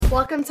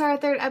Welcome to our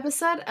third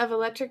episode of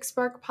Electric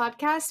Spark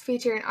Podcast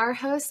featuring our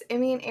hosts,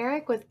 Emmy and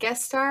Eric, with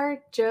guest star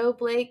Joe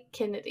Blake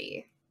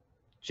Kennedy.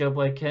 Joe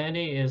Blake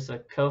Kennedy is a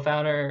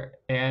co-founder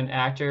and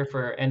actor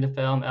for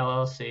Endofilm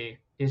LLC.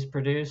 He's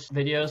produced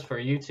videos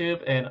for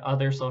YouTube and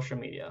other social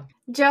media.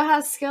 Joe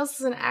has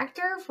skills as an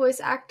actor, voice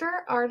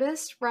actor,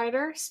 artist,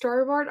 writer,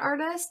 storyboard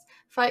artist,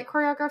 fight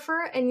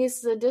choreographer, and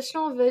uses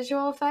additional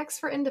visual effects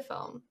for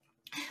Endofilm.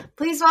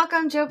 Please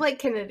welcome Joe Blake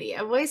Kennedy,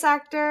 a voice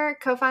actor,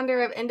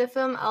 co-founder of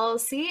Endofilm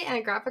LLC, and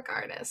a graphic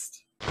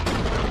artist.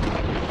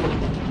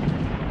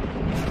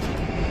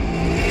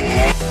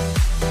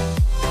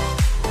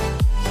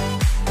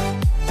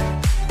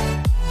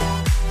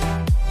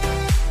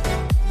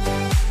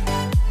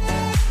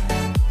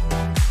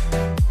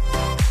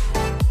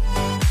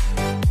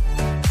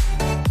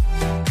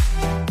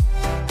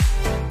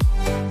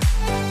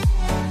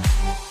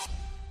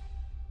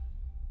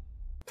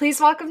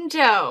 Please welcome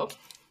Joe.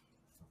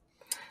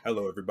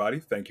 Hello,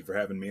 everybody. Thank you for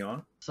having me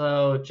on.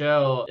 So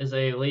Joe is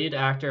a lead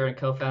actor and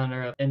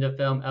co-founder of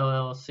Endofilm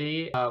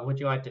LLC. Would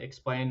you like to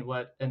explain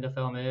what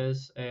Endofilm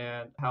is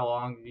and how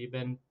long have you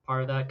been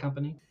part of that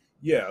company?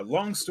 Yeah,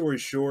 long story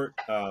short,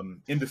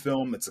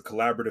 Endofilm, it's a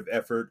collaborative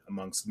effort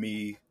amongst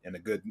me and a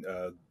good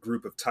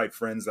group of tight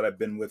friends that I've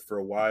been with for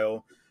a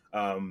while.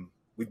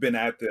 We've been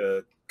at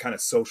the kind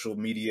of social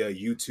media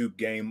YouTube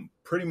game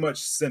pretty much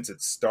since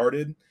it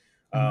started.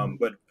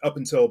 But up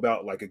until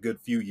about like a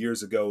good few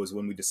years ago is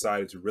when we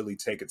decided to really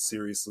take it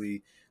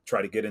seriously,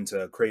 try to get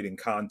into creating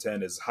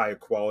content as high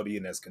quality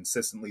and as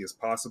consistently as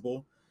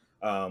possible.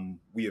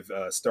 We have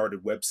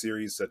started web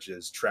series such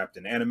as Trapped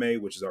in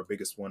Anime, which is our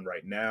biggest one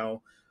right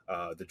now,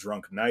 The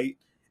Drunk Knight,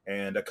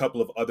 and a couple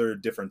of other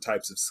different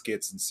types of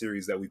skits and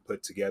series that we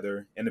put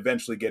together, and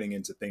eventually getting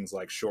into things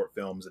like short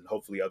films and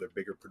hopefully other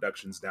bigger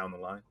productions down the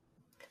line.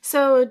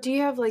 So do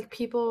you have like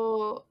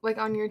people like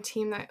on your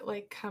team that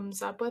like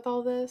comes up with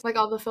all this, like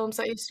all the films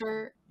that you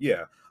start?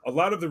 Yeah, a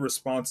lot of the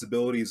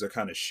responsibilities are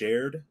kind of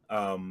shared.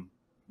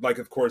 Like,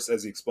 of course,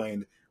 as he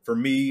explained, for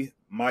me,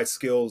 my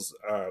skills,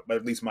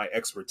 at least my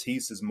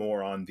expertise is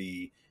more on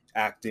the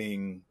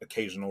acting,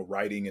 occasional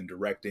writing and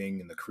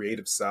directing and the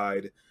creative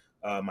side.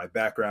 My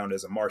background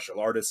as a martial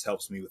artist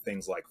helps me with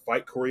things like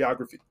fight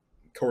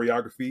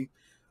choreography.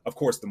 Of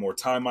course, the more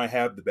time I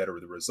have, the better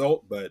the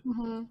result, but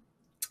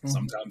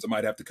sometimes I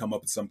might have to come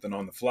up with something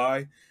on the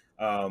fly.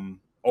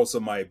 Also,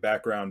 my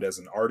background as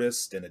an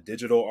artist and a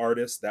digital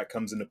artist, that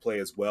comes into play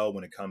as well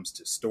when it comes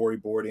to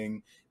storyboarding,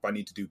 if I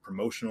need to do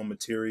promotional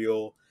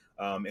material.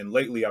 And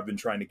lately, I've been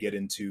trying to get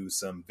into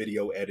some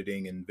video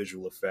editing and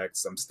visual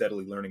effects. I'm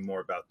steadily learning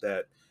more about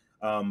that.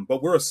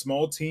 But we're a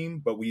small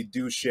team, but we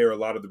do share a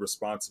lot of the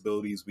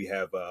responsibilities. We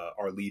have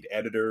our lead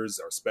editors,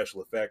 our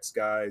special effects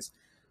guys.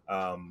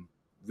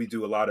 We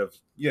do a lot of,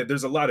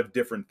 there's a lot of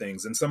different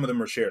things, and some of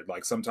them are shared.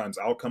 Like sometimes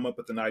I'll come up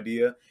with an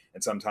idea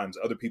and sometimes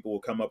other people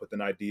will come up with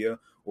an idea,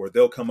 or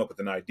they'll come up with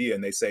an idea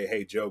and they say,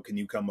 hey, Joe, can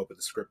you come up with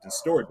a script and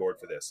storyboard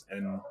for this?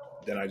 And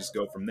then I just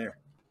go from there.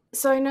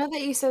 So I know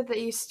that you said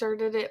that you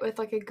started it with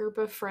like a group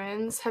of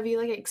friends. Have you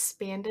like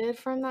expanded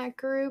from that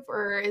group,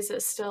 or is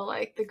it still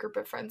like the group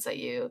of friends that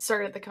you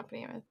started the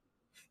company with?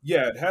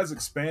 Yeah, it has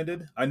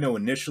expanded. I know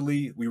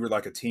initially we were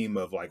like a team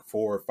of like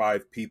 4 or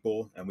 5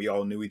 people and we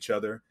all knew each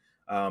other.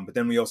 But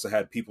then we also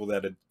had people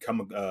that had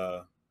come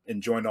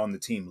and joined on the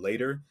team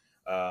later.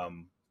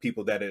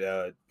 People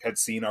that had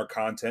seen our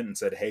content and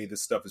said, hey,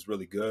 this stuff is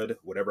really good.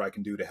 Whatever I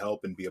can do to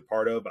help and be a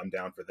part of, I'm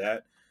down for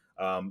that.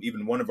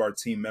 Even one of our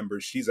team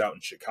members, she's out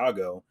in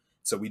Chicago.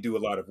 So we do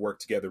a lot of work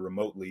together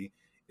remotely.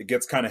 It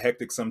gets kind of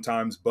hectic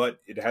sometimes, but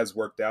it has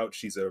worked out.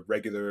 She's a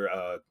regular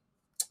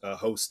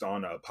host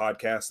on a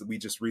podcast that we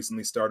just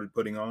recently started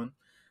putting on.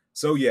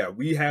 So yeah,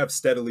 we have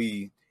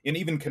steadily... And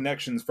even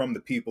connections from the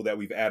people that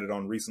we've added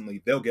on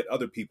recently, they'll get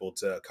other people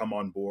to come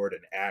on board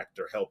and act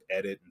or help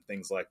edit and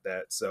things like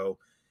that. So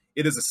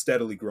it is a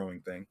steadily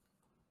growing thing.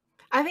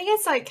 I think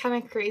it's like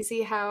kind of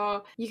crazy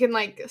how you can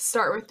like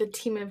start with a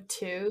team of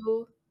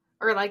 2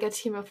 or like a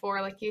team of 4,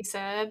 like you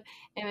said,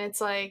 and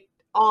it's like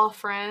all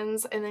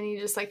friends, and then you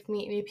just like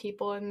meet new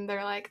people and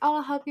they're like, oh,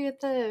 I'll help you with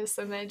this,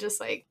 and then it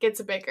just like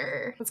gets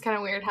bigger. It's kind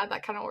of weird how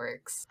that kind of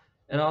works.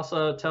 And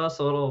also tell us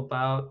a little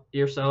about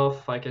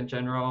yourself, like in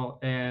general,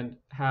 and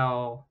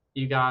how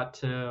you got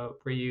to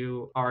where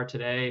you are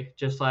today.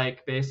 Just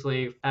like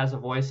basically as a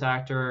voice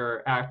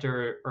actor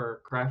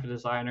or graphic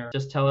designer,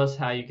 just tell us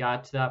how you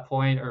got to that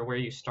point or where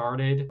you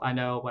started. I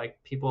know like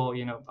people,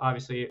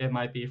 obviously it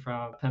might be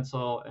from a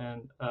pencil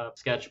and a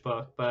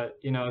sketchbook, but,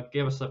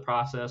 give us the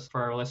process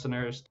for our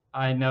listeners.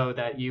 I know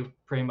that you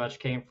pretty much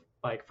came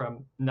like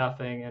from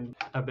nothing and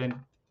have been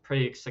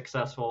pretty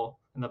successful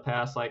in the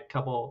past like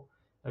couple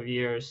of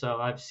years. So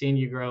I've seen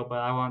you grow, but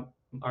I want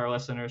our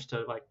listeners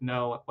to like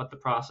know what the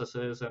process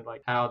is and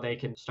like how they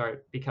can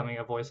start becoming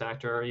a voice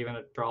actor or even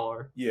a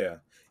drawer. Yeah.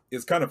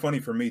 It's kind of funny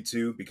for me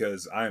too,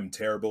 because I'm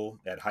terrible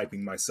at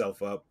hyping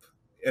myself up.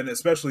 And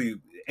especially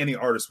any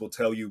artist will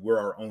tell you we're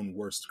our own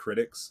worst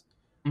critics.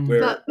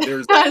 Where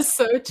that's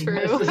so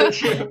true.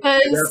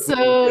 That is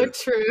so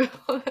true.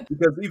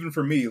 Because even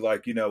for me,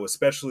 like,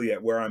 especially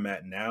at where I'm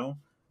at now,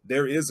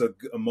 there is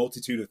a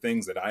multitude of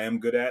things that I am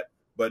good at,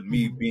 but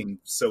me being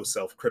so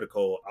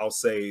self-critical, I'll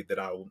say that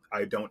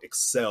I don't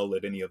excel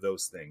at any of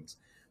those things.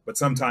 But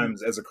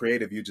sometimes as a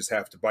creative, you just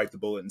have to bite the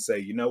bullet and say,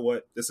 you know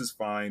what, this is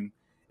fine.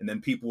 And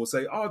then people will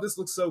say, oh, this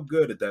looks so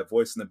good. At that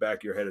voice in the back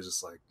of your head is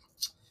just like,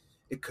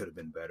 it could have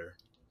been better.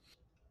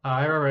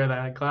 I remember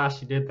that in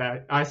class you did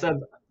that. I said,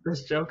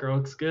 this Joker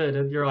looks good.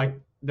 And you're like,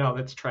 no,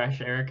 that's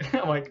trash, Eric.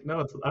 I'm like,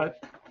 no, it's not.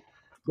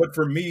 But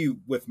for me,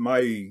 with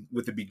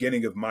the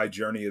beginning of my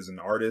journey as an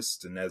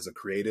artist and as a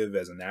creative,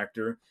 as an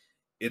actor,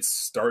 it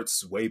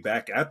starts way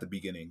back at the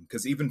beginning.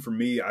 Because even for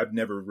me, I've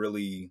never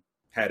really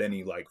had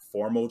any like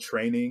formal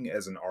training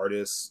as an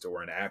artist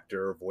or an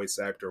actor, voice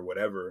actor, or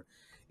whatever.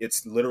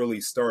 It's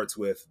literally starts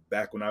with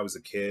back when I was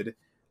a kid.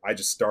 I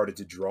just started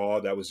to draw.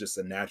 That was just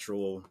a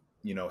natural,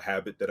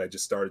 habit that I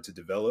just started to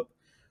develop.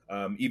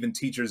 Even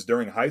teachers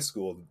during high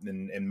school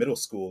and middle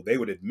school, they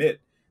would admit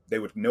they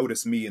would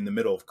notice me in the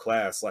middle of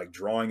class, like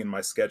drawing in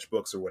my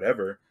sketchbooks or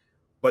whatever,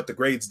 but the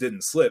grades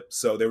didn't slip.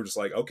 So they were just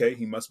like, okay,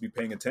 he must be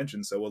paying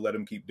attention, so we'll let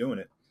him keep doing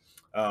it.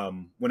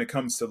 When it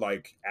comes to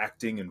like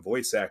acting and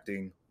voice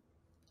acting,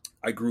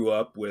 I grew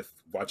up with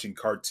watching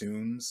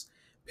cartoons,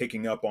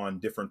 picking up on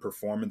different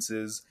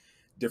performances,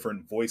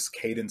 different voice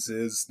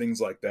cadences, things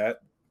like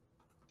that.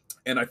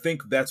 And I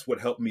think that's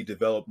what helped me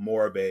develop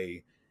more of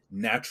a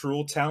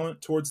natural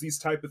talent towards these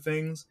type of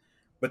things.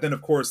 But then,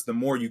 of course, the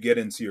more you get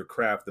into your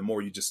craft, the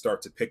more you just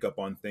start to pick up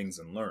on things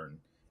and learn.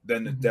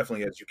 Then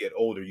definitely as you get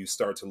older, you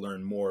start to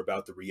learn more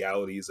about the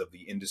realities of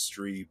the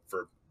industry,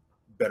 for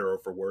better or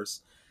for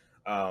worse.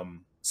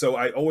 So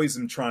I always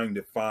am trying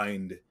to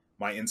find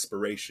my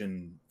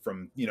inspiration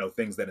from,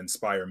 things that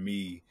inspire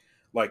me.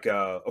 Like,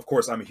 of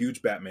course, I'm a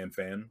huge Batman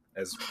fan,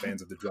 as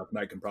fans of The Dark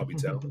Knight can probably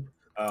tell.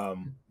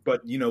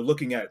 But,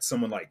 looking at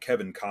someone like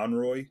Kevin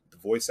Conroy, the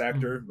voice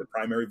actor, the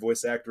primary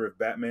voice actor of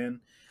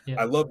Batman,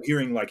 I love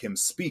hearing like him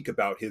speak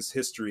about his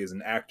history as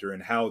an actor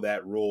and how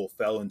that role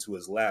fell into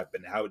his lap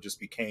and how it just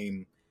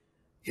became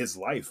his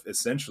life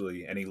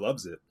essentially. And he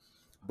loves it.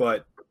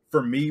 But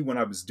for me, when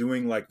I was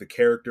doing like the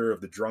character of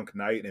the Drunk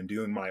Knight and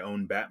doing my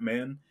own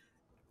Batman,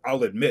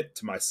 I'll admit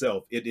to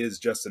myself, it is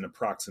just an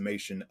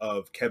approximation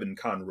of Kevin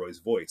Conroy's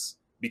voice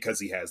because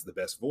he has the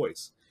best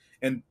voice.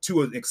 And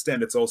to an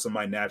extent, it's also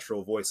my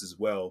natural voice as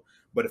well.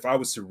 But if I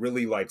was to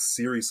really like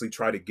seriously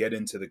try to get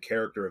into the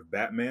character of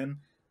Batman,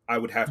 I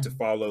would have to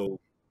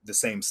follow the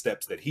same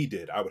steps that he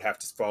did. I would have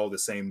to follow the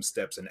same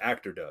steps an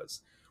actor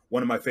does.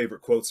 One of my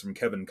favorite quotes from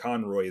Kevin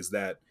Conroy is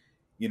that,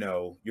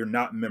 you're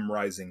not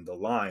memorizing the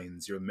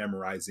lines, you're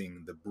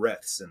memorizing the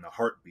breaths and the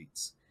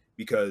heartbeats,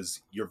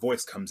 because your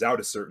voice comes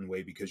out a certain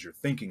way because you're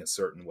thinking a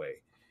certain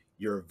way.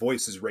 Your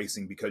voice is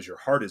racing because your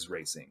heart is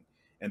racing.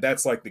 And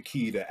that's like the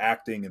key to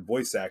acting and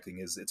voice acting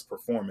is its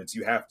performance.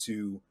 You have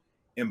to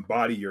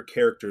embody your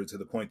character to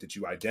the point that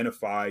you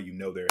identify,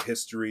 their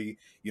history,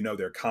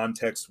 their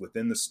context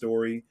within the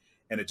story,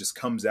 and it just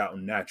comes out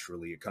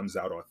naturally. It comes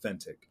out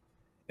authentic.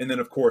 And then,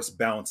 of course,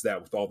 balance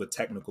that with all the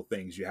technical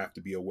things you have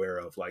to be aware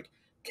of, like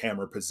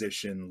camera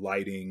position,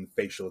 lighting,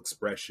 facial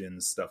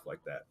expressions, stuff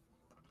like that.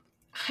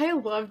 I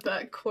love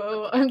that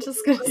quote. I'm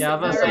just gonna say I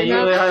was that right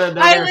now. I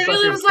I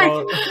literally was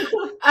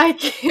like, I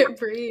can't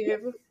breathe.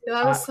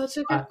 That was such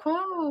a good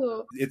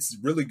quote. It's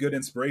really good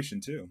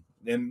inspiration too.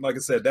 And like I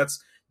said, that's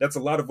a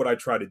lot of what I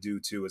try to do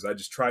too, is I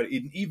just try to,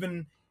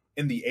 even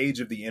in the age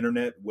of the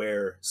internet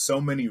where so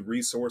many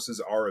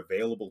resources are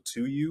available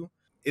to you,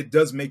 it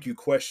does make you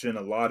question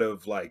a lot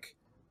of like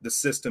the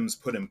systems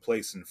put in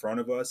place in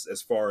front of us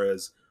as far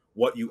as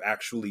what you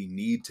actually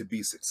need to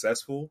be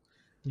successful.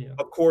 Yeah.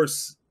 Of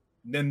course,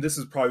 then this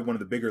is probably one of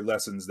the bigger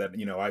lessons that,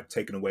 I've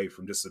taken away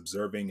from just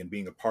observing and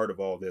being a part of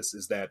all this,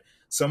 is that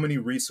so many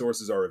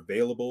resources are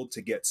available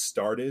to get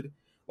started.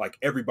 Like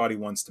everybody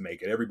wants to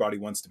make it. Everybody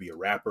wants to be a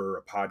rapper,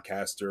 a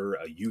podcaster,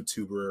 a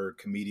YouTuber,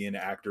 comedian,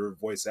 actor,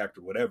 voice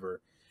actor,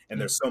 whatever. And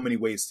there's so many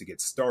ways to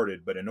get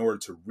started. But in order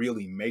to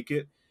really make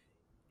it,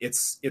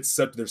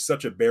 there's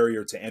such a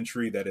barrier to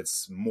entry that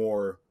it's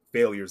more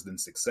failures than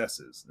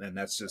successes. And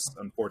that's just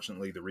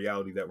unfortunately the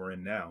reality that we're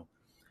in now.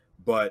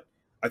 But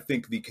I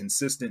think the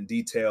consistent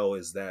detail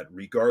is that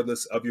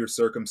regardless of your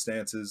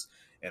circumstances,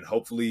 and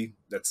hopefully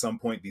at some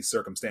point these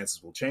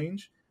circumstances will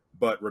change,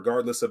 but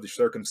regardless of the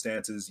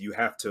circumstances, you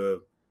have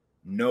to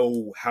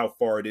know how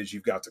far it is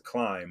you've got to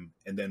climb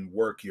and then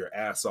work your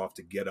ass off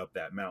to get up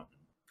that mountain.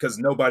 Because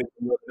nobody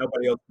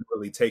else can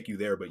really take you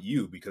there but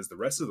you, because the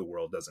rest of the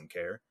world doesn't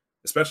care,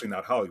 especially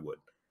not Hollywood.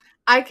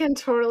 I can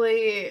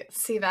totally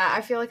see that.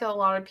 I feel like a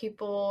lot of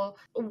people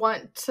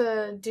want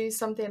to do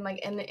something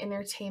like in the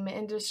entertainment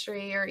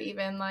industry or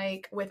even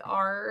like with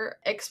art,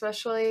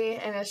 especially.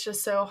 And it's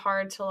just so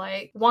hard to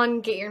like,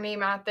 one, get your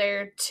name out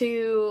there,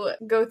 two,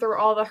 go through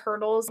all the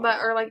hurdles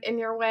that are like in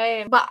your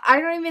way. But I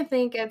don't even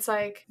think it's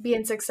like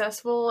being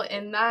successful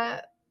in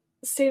that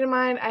state of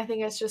mind. I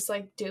think it's just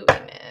like doing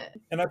it.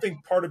 And I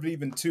think part of it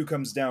even too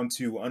comes down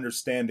to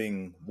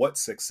understanding what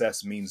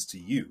success means to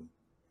you.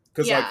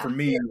 Because like for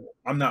me,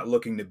 I'm not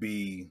looking to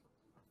be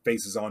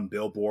faces on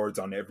billboards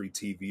on every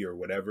TV or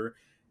whatever.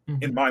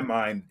 In my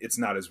mind, it's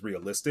not as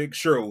realistic.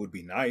 Sure, it would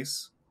be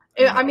nice,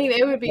 I mean,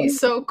 it would be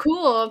so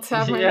cool to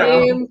have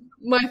Yeah.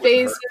 my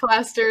face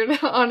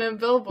plastered on a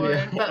billboard,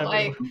 Yeah, but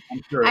like,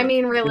 I'm sure I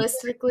mean, it's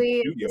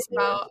realistically, studio it's for it.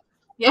 about,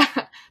 yeah,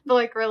 but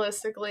like,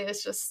 realistically,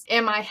 it's just,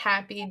 am I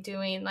happy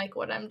doing like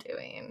what I'm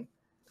doing?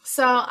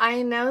 So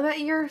I know that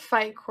you're a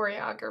fight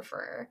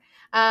choreographer,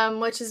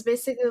 which is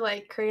basically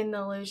like creating the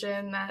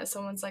illusion that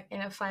someone's like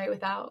in a fight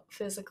without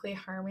physically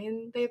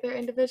harming the other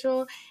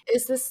individual.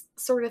 Is this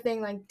sort of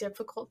thing like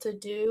difficult to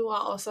do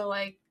while also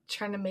like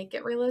trying to make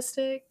it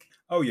realistic?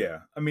 Oh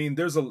yeah, I mean,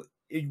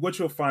 what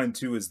you'll find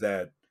too is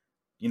that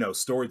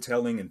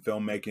storytelling and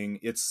filmmaking,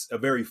 it's a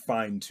very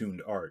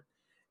fine-tuned art,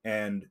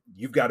 and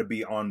you've got to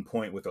be on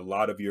point with a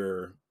lot of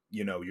your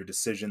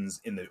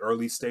decisions in the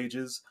early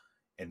stages,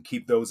 and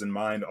keep those in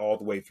mind all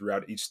the way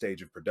throughout each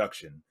stage of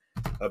production.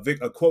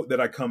 A quote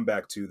that I come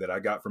back to that I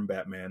got from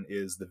Batman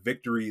is, "The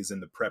victory is in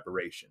the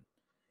preparation,"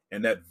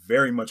 and that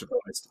very much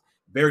applies to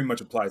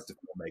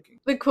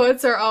filmmaking. The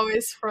quotes are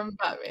always from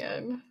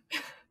Batman.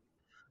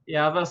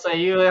 Yeah, I was gonna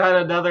say you had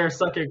another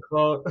second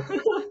quote.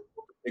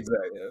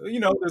 Exactly.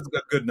 There's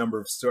a good number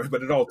of stories,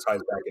 but it all ties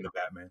back into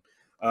Batman.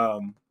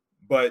 Um,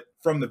 but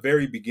from the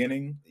very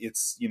beginning,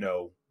 it's,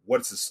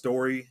 what's the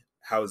story?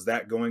 How is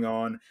that going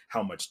on?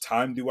 How much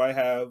time do I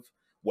have?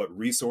 What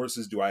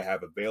resources do I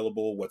have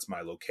available? What's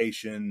my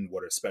location?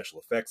 What are special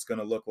effects going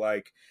to look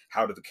like?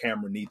 How do the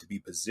camera need to be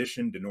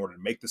positioned in order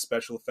to make the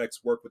special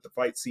effects work with the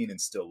fight scene and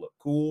still look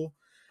cool?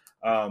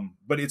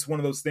 But it's one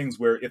of those things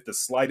where if the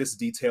slightest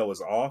detail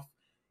is off,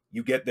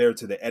 you get there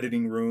to the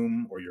editing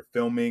room or you're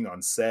filming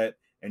on set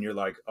and you're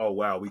like, oh,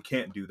 wow, we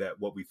can't do that,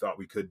 what we thought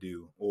we could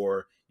do.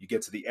 Or you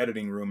get to the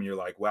editing room and you're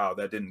like, wow,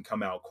 that didn't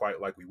come out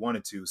quite like we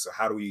wanted to. So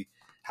how do we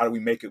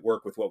make it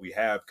work with what we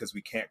have? Because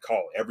we can't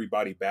call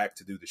everybody back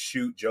to do the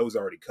shoot. Joe's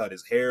already cut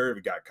his hair.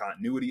 We got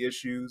continuity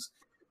issues.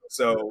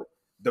 So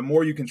the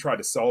more you can try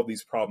to solve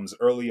these problems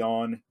early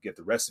on, get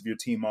the rest of your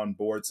team on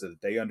board so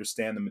that they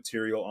understand the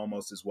material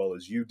almost as well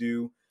as you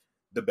do,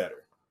 the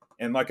better.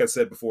 And like I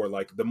said before,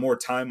 like the more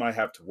time I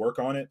have to work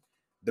on it,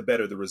 the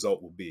better the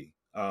result will be.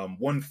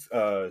 One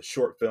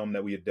short film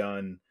that we had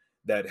done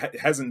that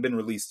hasn't been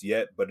released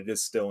yet, but it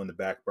is still in the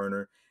back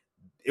burner.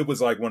 It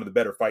was like one of the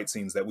better fight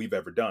scenes that we've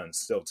ever done,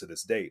 still to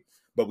this date.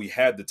 But we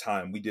had the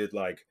time. We did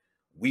like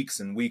weeks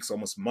and weeks,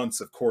 almost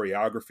months of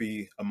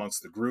choreography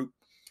amongst the group.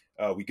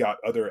 We got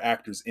other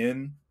actors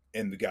in,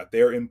 and we got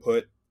their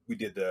input. We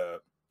did the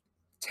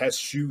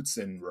test shoots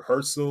and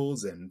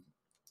rehearsals and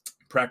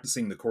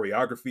practicing the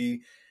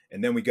choreography,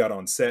 and then we got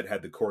on set,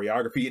 had the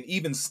choreography, and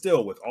even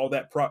still with all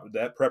that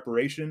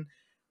preparation,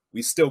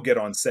 we still get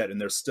on set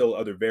and there's still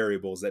other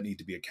variables that need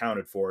to be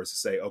accounted for, is to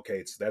say,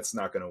 okay, so that's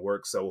not going to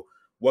work, so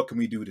what can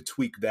we do to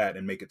tweak that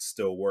and make it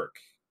still work,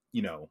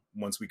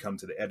 once we come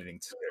to the editing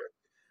there.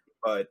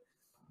 But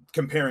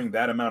comparing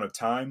that amount of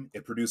time,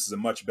 it produces a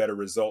much better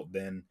result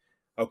than,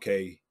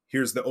 okay,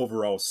 here's the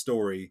overall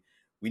story.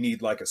 We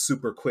need like a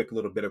super quick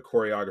little bit of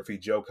choreography.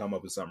 Joe, come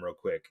up with something real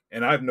quick.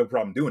 And I have no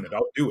problem doing it.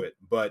 I'll do it.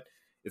 But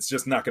it's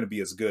just not going to be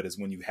as good as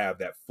when you have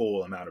that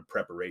full amount of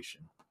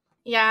preparation.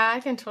 Yeah, I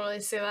can totally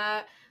see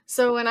that.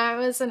 So when I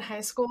was in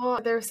high school,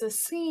 there was a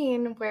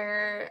scene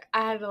where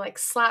I had to like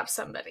slap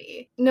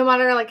somebody. No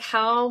matter like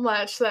how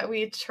much that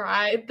we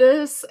tried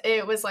this,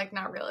 it was like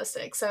not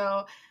realistic.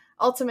 So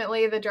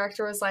ultimately the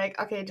director was like,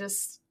 okay,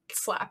 just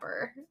slap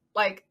her.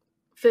 Like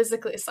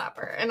physically slap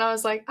her. And I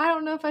was like, I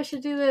don't know if I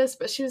should do this,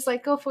 but she was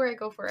like, go for it,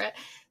 go for it.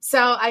 So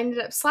I ended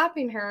up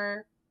slapping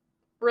her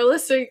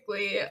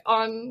realistically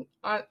on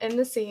in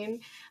the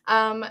scene.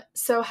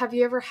 So have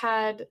you ever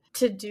had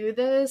to do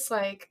this,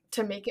 like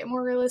to make it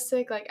more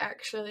realistic, like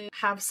actually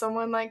have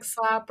someone like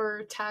slap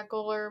or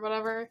tackle or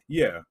whatever?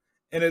 Yeah.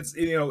 And it's,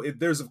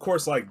 there's of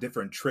course like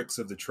different tricks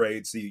of the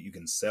trade so you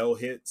can sell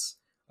hits.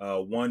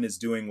 One is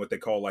doing what they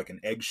call like an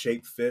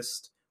egg-shaped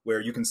fist,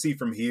 where you can see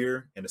from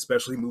here, and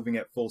especially moving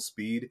at full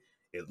speed,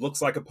 it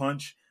looks like a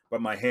punch,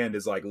 but my hand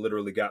is like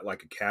literally got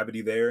like a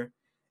cavity there.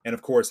 And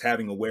of course,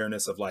 having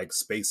awareness of like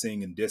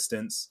spacing and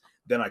distance,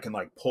 then I can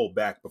like pull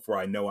back before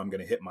I know I'm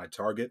going to hit my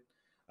target.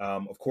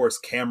 Of course,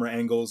 camera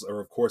angles are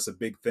of course a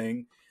big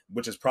thing,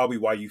 which is probably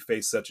why you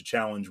face such a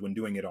challenge when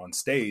doing it on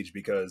stage,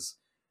 because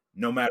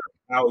no matter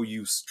how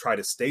you try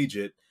to stage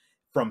it,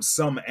 from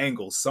some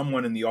angle,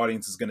 someone in the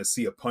audience is going to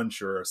see a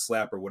punch or a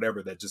slap or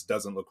whatever that just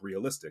doesn't look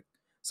realistic.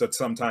 So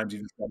sometimes you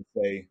just got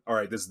to say, all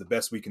right, this is the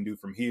best we can do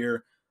from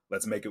here.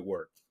 Let's make it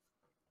work,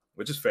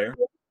 which is fair.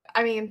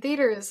 I mean,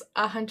 theater is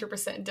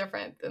 100%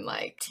 different than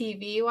like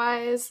TV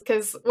wise,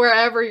 because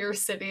wherever you're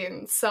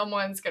sitting,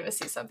 someone's gonna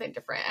see something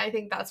different. I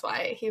think that's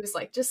why he was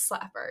like, just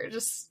slap her,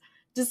 just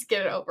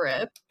get it over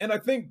it. And I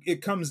think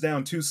it comes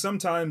down to,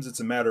 sometimes it's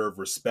a matter of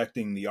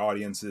respecting the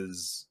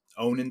audience's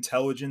own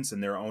intelligence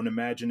and their own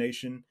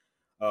imagination.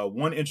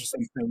 One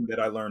interesting thing that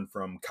I learned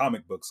from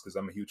comic books, because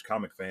I'm a huge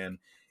comic fan,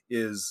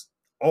 is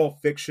all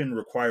fiction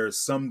requires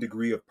some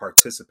degree of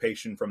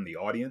participation from the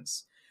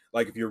audience.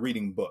 Like if you're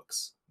reading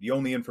books, the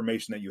only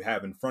information that you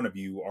have in front of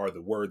you are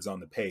the words on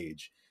the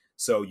page.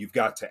 So you've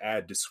got to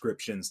add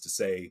descriptions to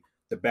say,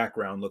 the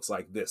background looks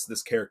like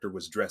this character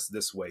was dressed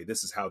this way,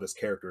 this is how this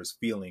character is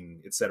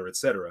feeling, etc.,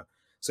 etc.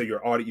 So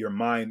your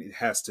mind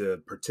has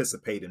to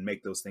participate and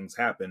make those things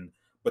happen,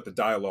 but the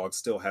dialogue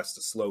still has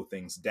to slow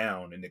things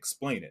down and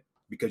explain it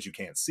because you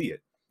can't see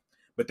it.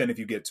 But then if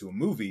you get to a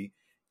movie,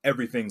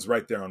 everything's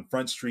right there on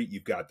Front Street.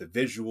 You've got the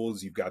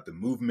visuals, you've got the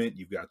movement,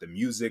 you've got the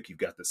music, you've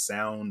got the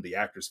sound, the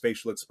actors'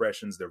 facial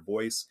expressions, their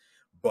voice,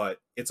 but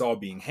it's all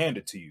being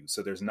handed to you.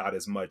 So there's not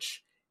as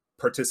much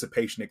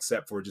participation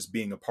except for just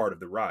being a part of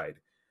the ride.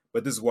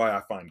 But this is why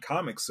I find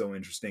comics so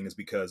interesting, is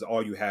because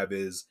all you have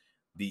is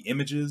the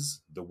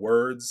images, the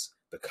words,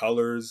 the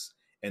colors,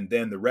 and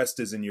then the rest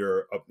is in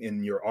your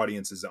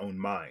audience's own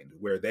mind,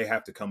 where they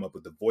have to come up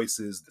with the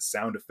voices, the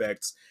sound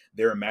effects.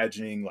 They're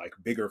imagining like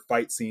bigger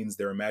fight scenes,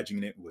 they're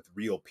imagining it with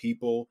real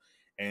people.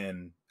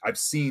 And I've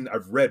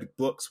read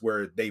books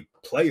where they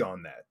play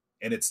on that,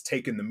 and it's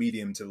taken the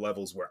medium to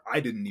levels where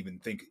I didn't even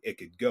think it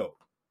could go.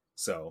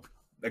 So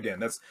again,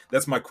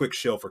 that's my quick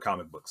shill for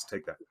comic books.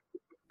 Take that.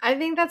 I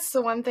think that's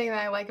the one thing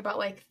that I like about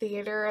like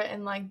theater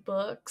and like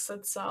books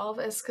itself,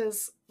 is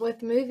because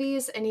with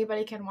movies,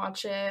 anybody can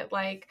watch it.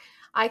 Like,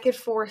 I could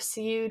force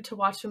you to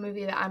watch a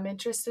movie that I'm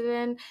interested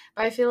in,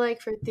 but I feel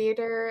like for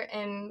theater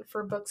and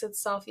for books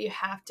itself, you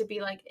have to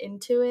be like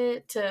into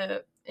it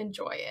to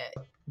enjoy it.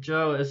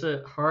 Joe, is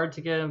it hard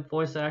to get in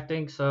voice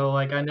acting? So,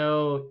 like, I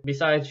know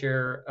besides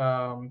your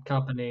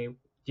company,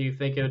 do you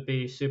think it would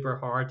be super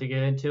hard to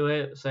get into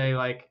it? Say,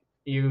 like,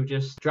 you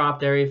just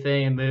dropped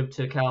everything and moved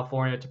to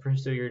California to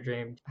pursue your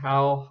dream.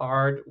 How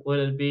hard would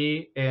it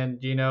be? And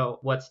do you know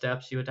what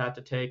steps you would have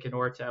to take in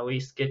order to at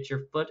least get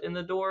your foot in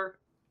the door?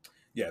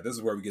 Yeah, this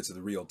is where we get to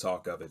the real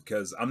talk of it,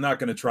 because I'm not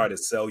going to try to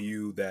sell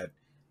you that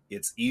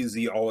it's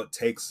easy. All it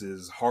takes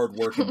is hard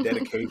work and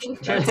dedication.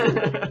 That's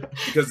it.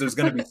 Because there's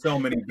going to be so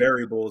many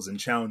variables and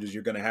challenges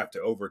you're going to have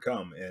to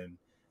overcome. And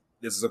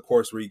this is, of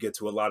course, where you get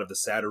to a lot of the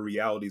sadder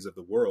realities of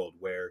the world,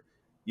 where,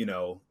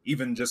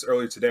 even just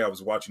earlier today, I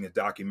was watching a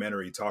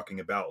documentary talking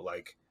about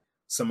like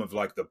some of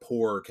like the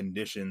poor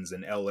conditions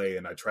in LA,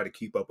 and I try to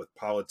keep up with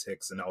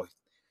politics, and I'll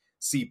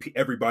see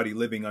everybody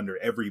living under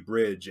every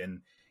bridge,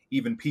 and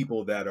even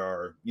people that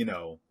are,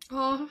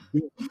 Oh,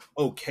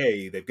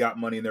 okay, they've got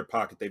money in their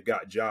pocket, they've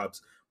got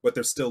jobs, but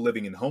they're still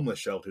living in homeless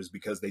shelters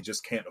because they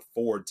just can't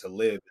afford to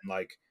live in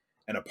like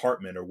an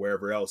apartment or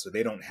wherever else, or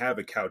they don't have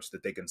a couch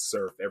that they can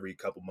surf every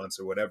couple months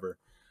or whatever.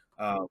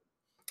 Um,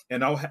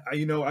 and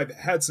I've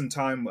had some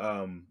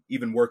time,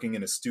 even working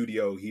in a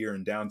studio here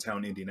in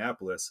downtown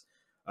Indianapolis.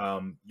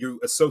 You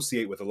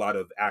associate with a lot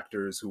of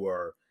actors who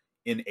are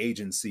in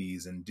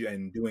agencies and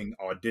doing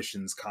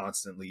auditions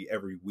constantly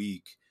every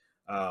week.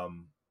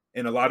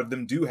 And a lot of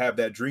them do have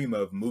that dream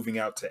of moving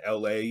out to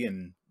LA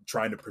and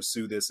trying to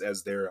pursue this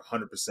as their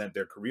 100%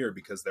 their career,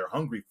 because they're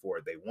hungry for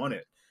it. They want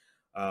it.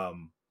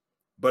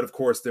 But of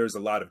course, there's a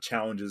lot of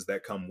challenges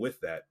that come with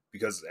that,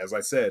 because as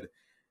I said,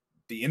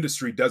 the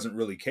industry doesn't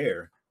really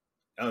care.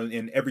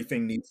 And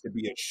everything needs to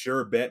be a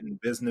sure bet in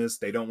business.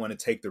 They don't want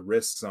to take the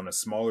risks on a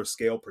smaller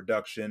scale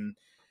production.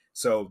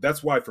 So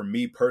that's why for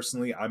me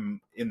personally,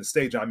 I'm in the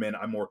stage I'm in,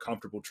 I'm more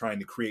comfortable trying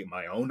to create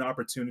my own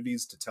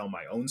opportunities to tell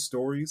my own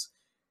stories.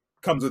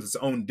 Comes with its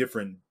own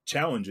different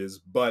challenges,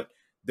 but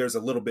there's a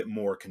little bit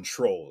more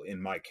control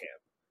in my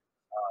camp.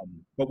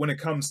 But when it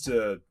comes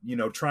to,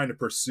 trying to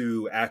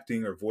pursue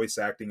acting or voice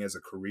acting as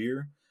a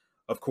career,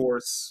 of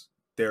course,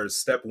 there's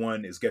step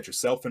one is get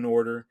yourself in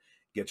order,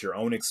 get your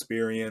own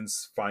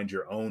experience, find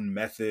your own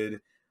method,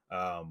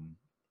 find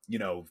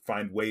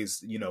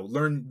ways,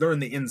 learn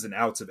the ins and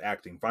outs of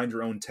acting, find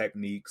your own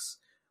techniques,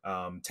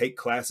 take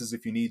classes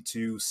if you need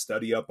to,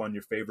 study up on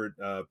your favorite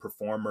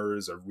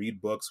performers or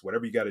read books,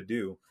 whatever you got to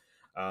do.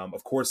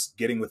 Of course,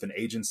 getting with an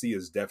agency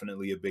is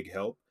definitely a big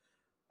help.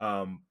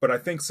 But I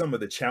think some of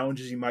the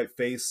challenges you might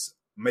face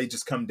may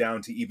just come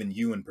down to even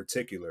you in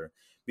particular,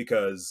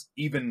 because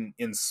even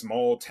in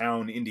small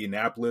town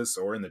Indianapolis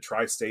or in the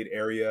tri-state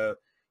area,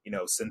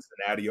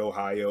 Cincinnati,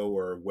 Ohio,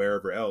 or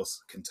wherever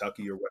else,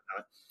 Kentucky or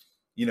whatnot,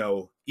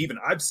 even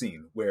I've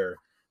seen where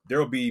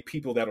there'll be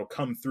people that'll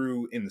come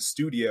through in the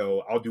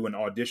studio. I'll do an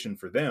audition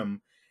for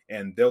them,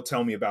 and they'll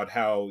tell me about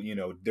how,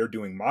 they're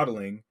doing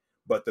modeling,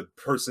 but the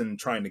person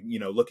trying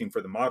to, looking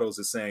for the models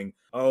is saying,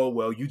 oh,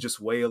 well, you just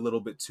weigh a little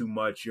bit too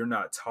much. You're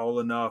not tall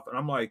enough. And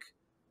I'm like,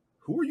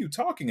 who are you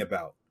talking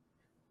about?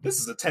 This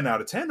is a 10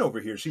 out of 10 over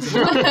here. She's she's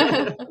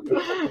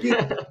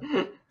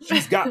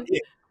got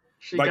it.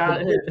 She Like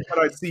got it.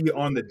 what I see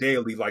on the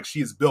daily, like she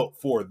is built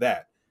for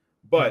that.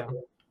 But Yeah.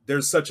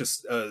 there's such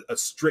a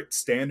strict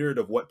standard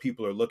of what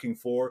people are looking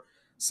for.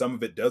 Some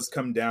of it does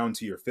come down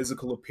to your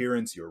physical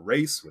appearance, your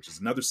race, which is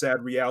another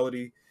sad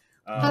reality.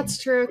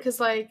 that's true, because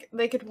like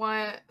they could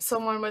want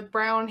someone with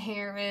brown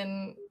hair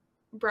and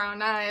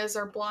brown eyes,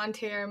 or blonde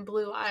hair and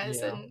blue eyes,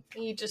 Yeah. and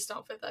you just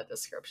don't fit that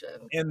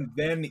description. And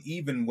then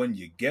even when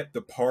you get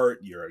the part,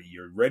 you're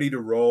ready to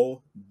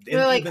roll.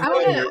 They're like, even I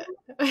then, want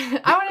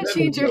to, I want to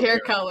change your hair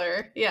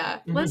color. Yeah,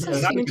 let's Yeah,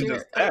 just not change even your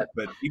just hair that,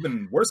 but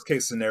even worst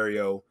case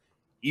scenario,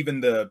 even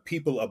the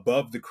people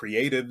above the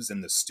creatives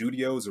and the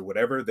studios or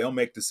whatever, they'll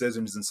make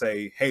decisions and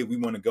say, hey, we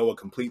want to go a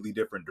completely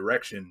different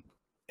direction.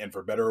 And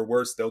for better or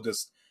worse, they'll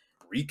just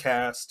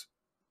recast,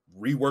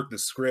 rework the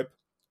script,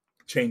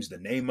 change the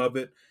name of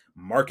it,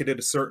 market it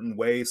a certain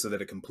way so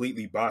that it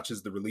completely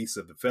botches the release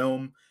of the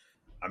film.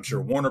 I'm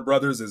sure Warner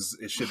Brothers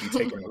it should be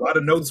taking a lot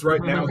of notes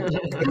right now to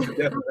the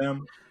death of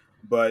them,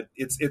 but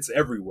it's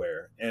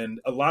everywhere. And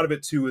a lot of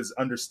it too is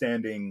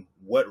understanding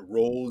what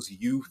roles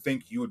you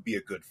think you would be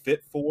a good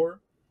fit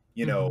for,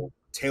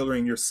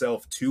 tailoring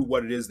yourself to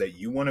what it is that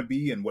you want to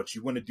be and what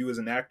you want to do as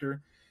an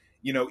actor.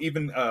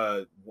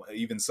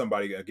 Even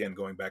somebody, again,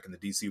 going back in the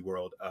DC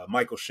world,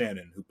 Michael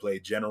Shannon, who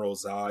played General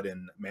Zod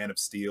in Man of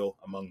Steel,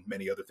 among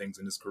many other things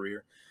in his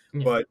career.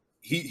 Yeah. But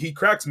he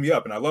cracks me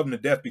up, and I love him to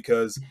death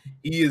because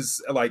he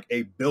is like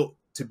built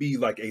to be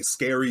like a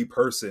scary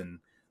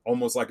person,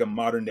 almost like a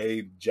modern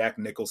day Jack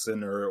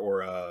Nicholson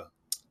or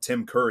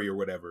Tim Curry or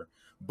whatever.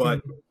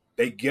 But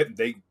they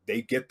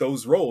get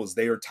those roles.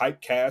 They are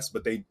typecast,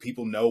 but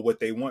people know what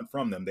they want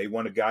from them. They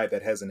want a guy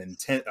that has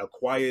a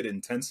quiet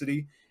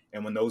intensity,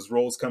 and when those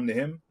roles come to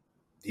him,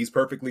 he's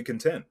perfectly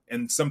content.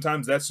 And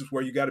sometimes that's just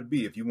where you got to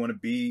be. If you want to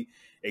be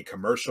a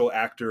commercial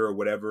actor or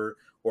whatever,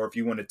 or if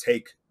you want to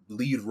take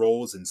lead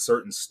roles in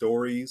certain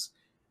stories,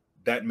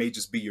 that may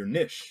just be your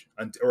niche,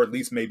 or at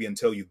least maybe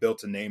until you've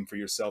built a name for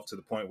yourself to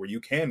the point where you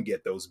can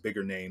get those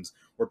bigger names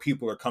where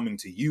people are coming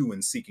to you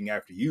and seeking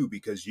after you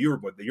because you're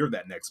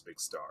that next big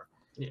star.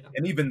 Yeah.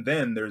 And even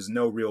then, there's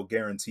no real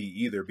guarantee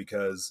either,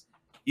 because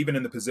even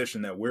in the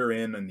position that we're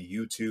in the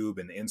YouTube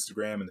and the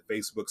Instagram and the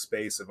Facebook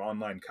space of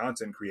online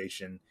content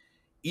creation,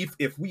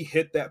 if we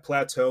hit that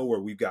plateau where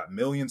we've got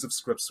millions of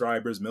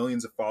subscribers,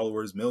 millions of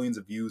followers, millions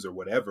of views or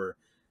whatever,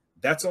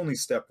 that's only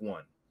step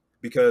one,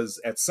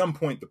 because at some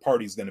point the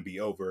party's going to be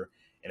over.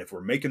 And if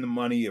we're making the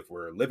money, if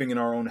we're living in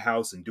our own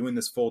house and doing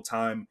this full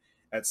time,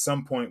 at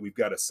some point we've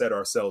got to set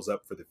ourselves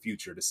up for the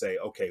future to say,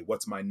 okay,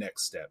 what's my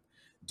next step?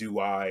 Do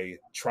I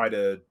try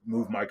to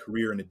move my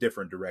career in a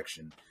different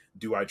direction?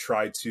 Do I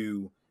try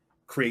to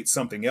create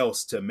something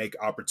else to make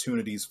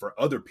opportunities for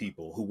other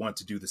people who want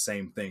to do the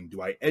same thing?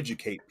 Do I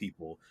educate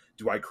people?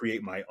 Do I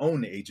create my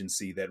own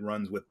agency that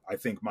runs with, I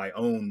think, my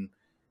own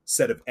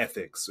set of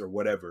ethics or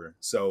whatever?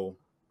 So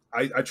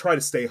I try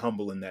to stay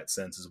humble in that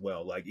sense as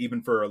well. Like,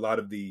 even for a lot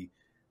of the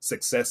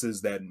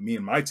successes that me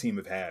and my team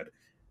have had,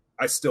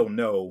 I still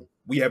know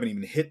we haven't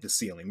even hit the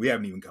ceiling. We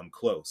haven't even come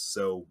close.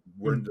 So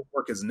the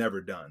work is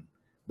never done,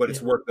 but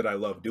it's work that I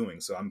love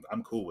doing. So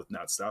I'm cool with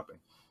not stopping.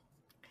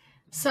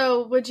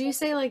 So would you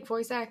say like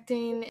voice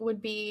acting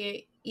would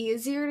be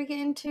easier to get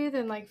into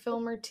than like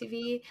film or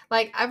TV?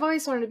 Like, I've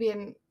always wanted to be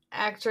an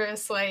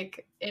actress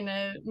like in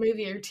a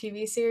movie or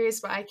TV series,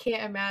 but I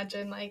can't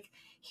imagine like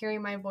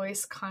hearing my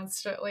voice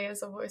constantly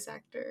as a voice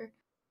actor.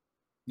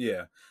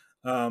 Yeah.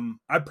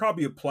 I'd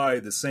probably apply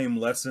the same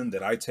lesson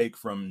that I take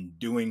from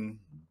doing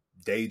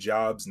day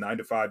jobs,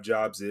 9-to-5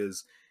 jobs,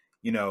 is,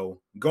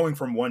 going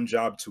from one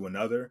job to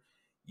another,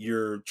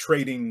 you're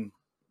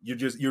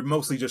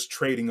mostly just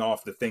trading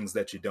off the things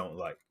that you don't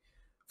like.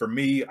 For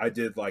me, I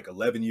did like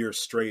 11 years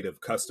straight of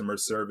customer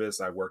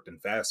service. I worked in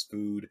fast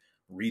food,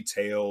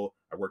 retail.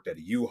 I worked at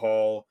a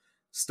U-Haul,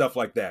 stuff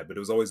like that. But it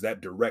was always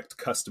that direct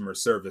customer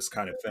service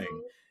kind of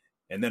thing.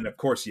 And then, of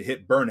course, you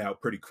hit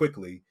burnout pretty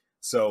quickly.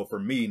 So for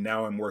me,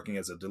 now I'm working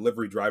as a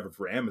delivery driver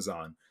for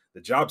Amazon.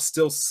 The job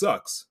still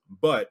sucks,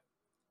 but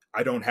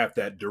I don't have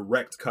that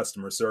direct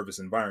customer service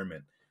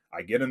environment.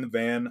 I get in the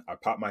van, I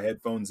pop my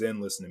headphones in,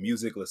 listen to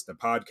music, listen to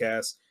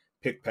podcasts,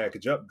 pick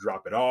package up,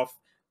 drop it off.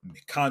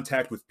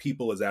 Contact with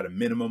people is at a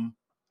minimum.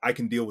 I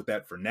can deal with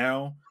that for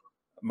now.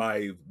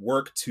 My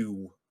work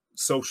to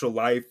social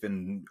life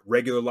and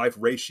regular life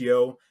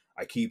ratio,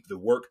 I keep the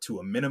work to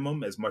a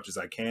minimum as much as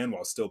I can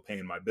while still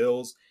paying my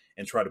bills,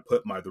 and try to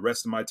put the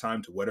rest of my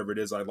time to whatever it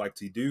is I'd like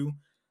to do.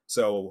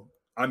 So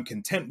I'm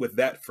content with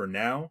that for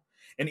now.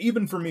 And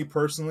even for me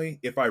personally,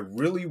 if I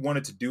really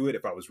wanted to do it,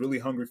 if I was really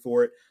hungry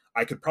for it,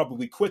 I could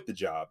probably quit the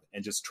job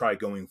and just try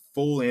going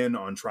full in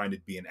on trying to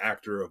be an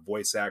actor, a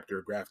voice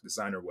actor, graphic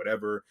designer,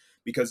 whatever,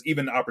 because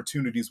even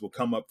opportunities will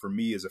come up for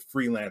me as a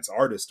freelance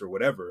artist or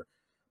whatever,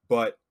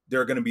 but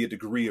there are going to be a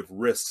degree of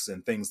risks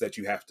and things that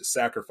you have to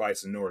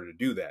sacrifice in order to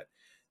do that.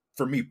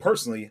 For me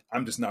personally,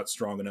 I'm just not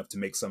strong enough to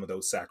make some of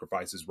those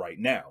sacrifices right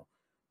now,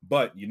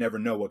 but you never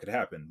know what could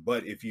happen.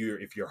 But if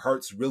your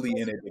heart's really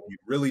in it, if you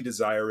really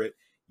desire it,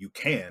 you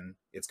can.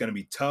 It's going to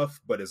be tough,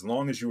 but as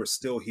long as you are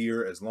still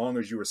here, as long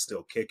as you are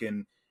still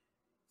kicking,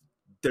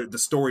 the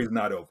story is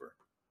not over.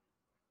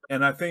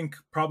 And I think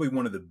probably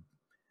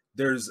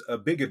there's a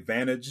big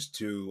advantage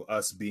to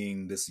us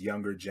being this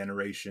younger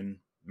generation,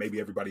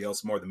 maybe everybody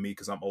else more than me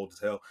because I'm old as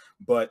hell,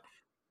 but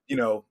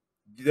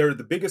they're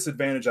the biggest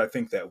advantage I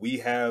think that we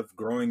have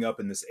growing up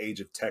in this age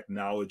of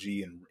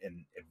technology and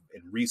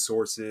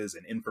resources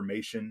and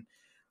information.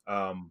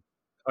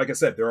 Like I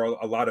said, there are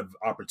a lot of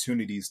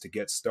opportunities to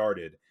get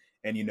started.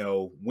 And,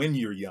 when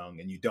you're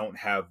young and you don't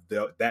have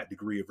that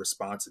degree of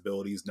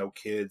responsibilities, no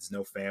kids,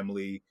 no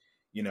family,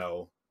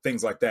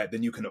 things like that,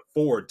 then you can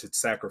afford to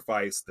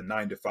sacrifice the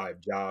 9-to-5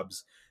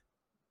 jobs.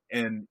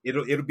 And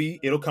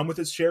it'll come with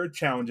its share of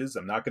challenges.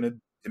 I'm not going to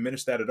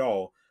diminish that at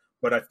all.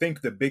 But I think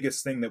the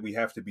biggest thing that we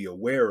have to be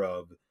aware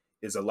of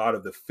is a lot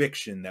of the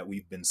fiction that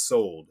we've been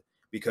sold.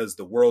 because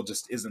the world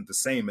just isn't the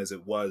same as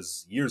it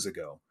was years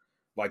ago.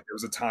 Like there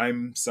was a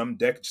time, some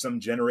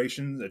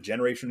generation, a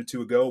generation or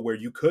two ago, where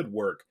you could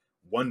work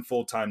one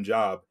full-time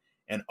job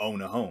and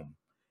own a home.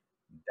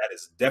 That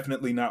is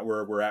definitely not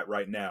where we're at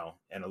right now.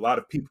 And a lot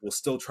of people will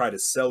still try to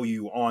sell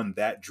you on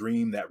that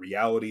dream, that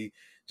reality.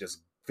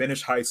 Just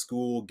finish high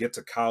school, get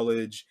to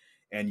college,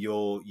 and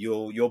you'll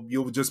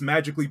just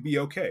magically be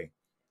okay.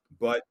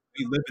 But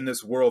we live in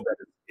this world that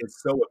is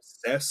so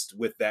obsessed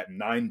with that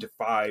 9 to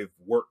 5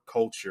 work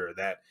culture,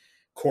 that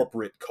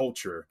corporate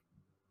culture,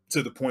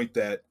 to the point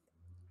that,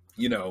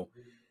 you know,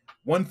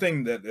 one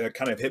thing that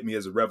kind of hit me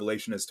as a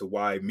revelation as to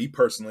why me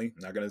personally,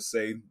 I'm not going to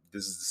say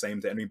this is the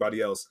same to anybody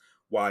else,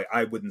 why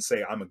I wouldn't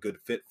say I'm a good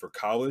fit for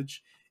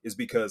college, is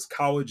because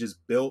college is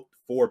built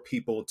for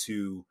people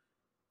to,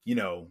 you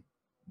know,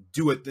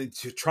 do it,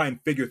 to try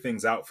and figure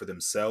things out for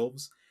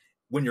themselves,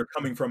 when you're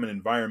coming from an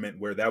environment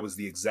where that was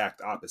the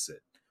exact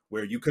opposite,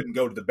 where you couldn't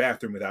go to the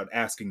bathroom without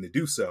asking to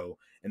do so.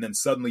 And then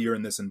suddenly you're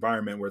in this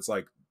environment where it's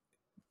like,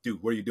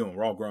 dude, what are you doing?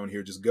 We're all grown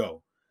here. Just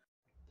go.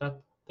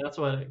 That's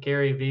what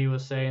Gary Vee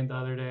was saying the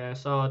other day. I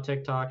saw a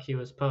TikTok he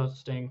was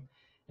posting,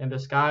 and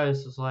this guy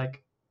was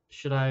like,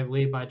 should I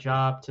leave my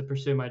job to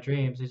pursue my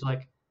dreams? He's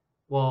like,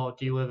 well,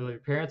 do you live with your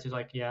parents? He's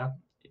like, yeah.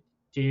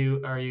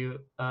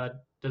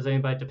 Does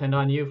anybody depend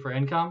on you for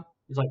income?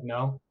 He's like,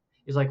 no.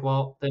 He's like,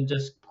 well, then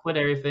just quit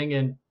everything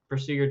and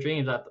pursue your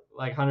dreams at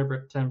like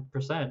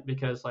 110%,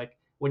 because like,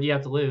 what do you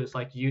have to lose?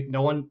 Like you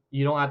don't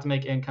have to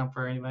make income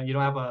for anyone. You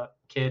don't have a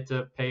kid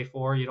to pay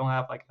for. You don't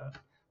have like a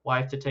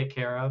wife to take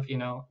care of,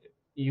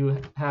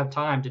 you have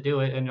time to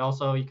do it. And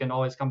also you can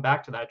always come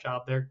back to that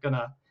job. They're going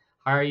to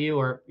hire you,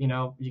 or,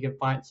 you can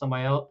find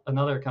somebody else,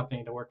 another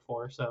company to work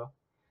for. So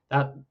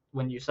that,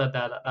 when you said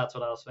that, that's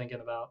what I was thinking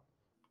about.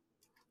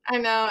 I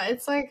know.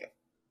 It's like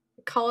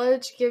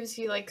college gives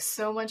you like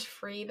so much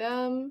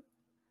freedom.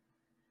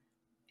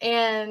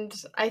 And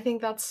I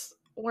think that's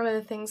one of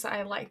the things that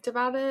I liked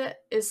about it,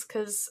 is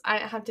because I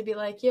didn't have to be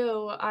like,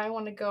 yo, I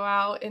want to go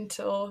out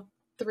until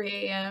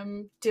 3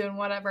 a.m. doing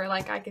whatever.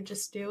 Like I could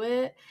just do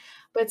it.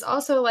 But it's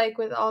also like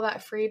with all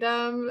that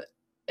freedom,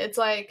 it's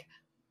like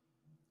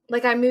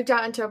I moved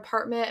out into an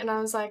apartment and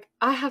I was like,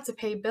 I have to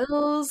pay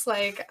bills.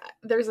 Like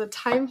there's a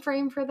time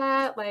frame for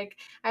that. Like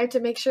I have to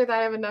make sure that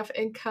I have enough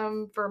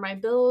income for my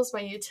bills,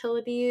 my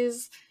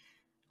utilities.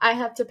 I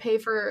have to pay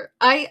for,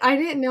 I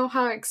didn't know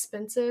how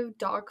expensive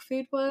dog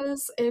food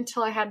was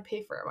until I had to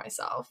pay for it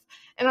myself.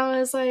 And I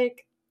was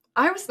like,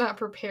 I was not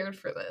prepared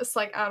for this,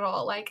 like at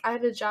all. Like I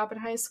had a job in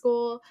high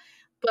school,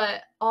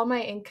 but all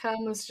my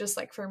income was just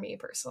like for me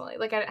personally.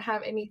 Like I didn't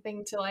have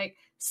anything to like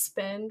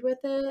spend with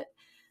it.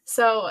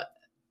 So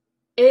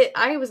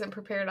I wasn't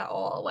prepared at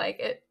all.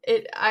 Like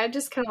I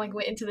just kind of like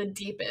went into the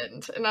deep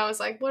end and I was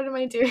like, what am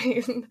I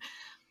doing?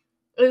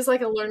 It was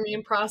like a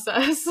learning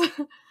process.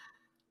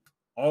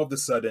 All of a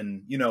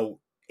sudden,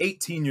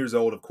 18 years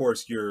old, of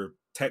course, you're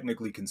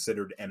technically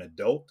considered an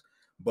adult,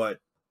 but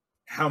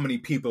how many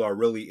people are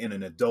really in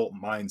an adult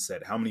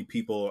mindset? How many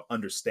people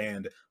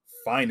understand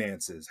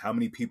finances? How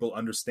many people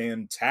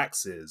understand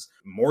taxes,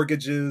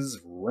 mortgages,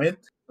 rent?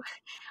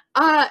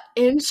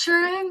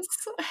 Insurance.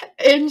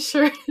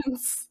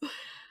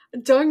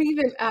 Don't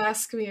even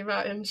ask me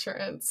about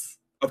insurance.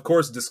 Of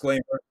course,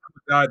 disclaimer,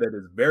 I'm a guy that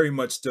is very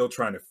much still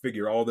trying to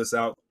figure all this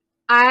out.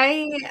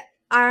 I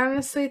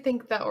honestly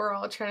think that we're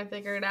all trying to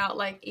figure it out.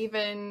 Like,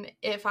 even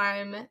if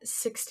I'm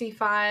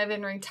 65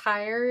 and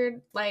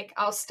retired, like,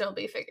 I'll still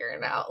be figuring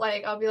it out.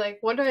 Like, I'll be like,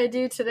 what do I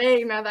do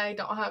today now that I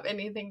don't have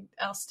anything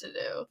else to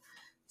do?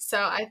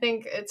 So I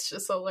think it's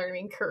just a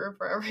learning curve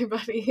for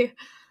everybody.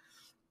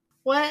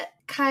 What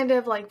kind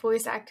of, like,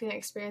 voice acting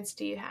experience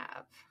do you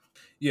have?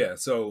 Yeah,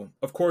 so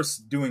of course,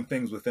 doing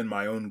things within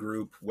my own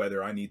group,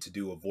 whether I need to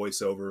do a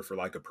voiceover for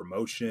like a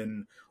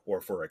promotion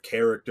or for a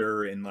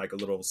character in like a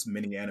little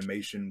mini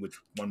animation, which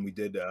one we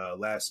did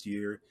last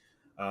year.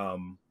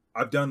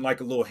 I've done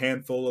like a little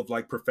handful of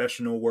like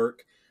professional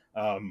work.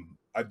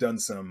 I've done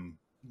some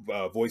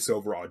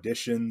voiceover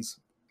auditions.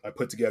 I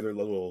put together a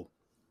little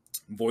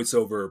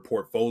voiceover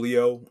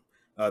portfolio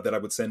that I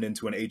would send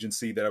into an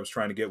agency that I was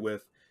trying to get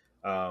with.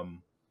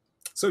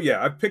 So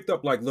yeah, I've picked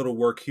up like little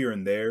work here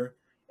and there.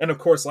 And of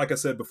course, like I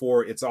said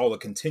before, it's all a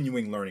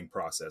continuing learning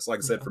process. Like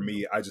I said, for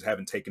me, I just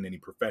haven't taken any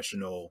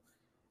professional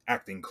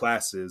acting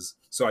classes.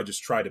 So I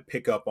just try to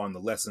pick up on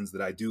the lessons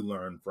that I do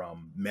learn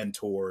from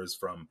mentors,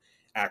 from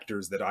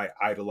actors that I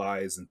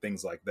idolize and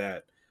things like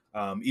that.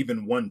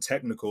 Even one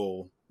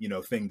technical,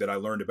 thing that I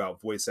learned about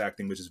voice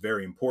acting, which is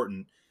very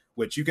important,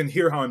 which you can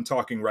hear how I'm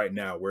talking right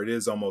now, where it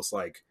is almost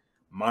like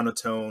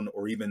monotone,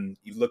 or even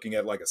looking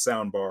at like a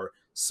sound bar,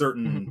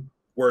 certain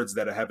words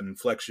that have an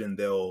inflection,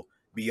 they'll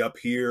be up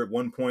here at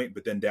one point,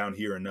 but then down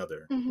here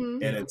another.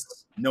 And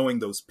it's knowing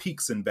those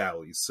peaks and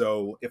valleys.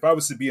 So if I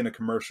was to be in a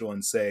commercial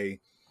and say,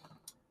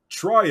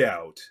 try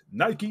out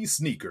Nike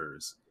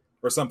sneakers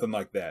or something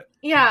like that.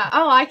 Yeah.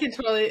 Oh, I can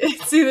totally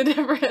see the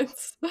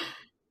difference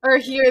or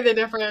hear the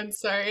difference.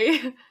 Sorry.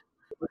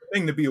 The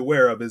thing to be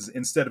aware of is,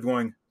 instead of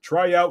going,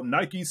 try out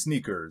Nike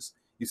sneakers,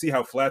 You see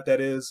how flat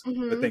that is? But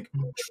Mm-hmm. think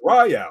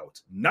try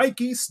out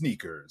Nike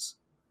sneakers.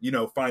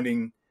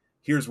 Finding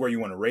here's where you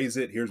want to raise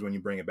it, here's when you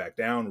bring it back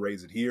down,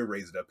 raise it here,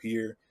 raise it up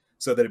here,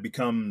 so that it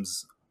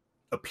becomes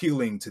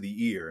appealing to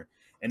the ear,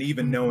 and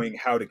even knowing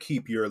how to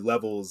keep your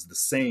levels the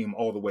same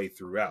all the way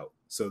throughout,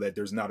 so that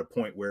there's not a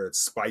point where it's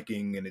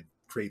spiking and it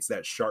creates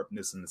that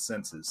sharpness in the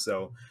senses.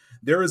 So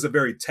there is a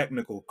very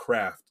technical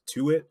craft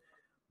to it,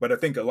 but I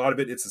think a lot of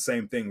it's the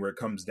same thing where it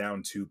comes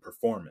down to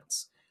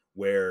performance,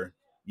 where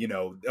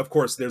of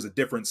course there's a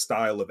different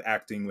style of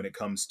acting when it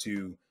comes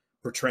to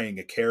portraying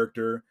a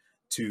character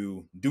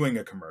to doing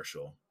a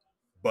commercial,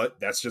 but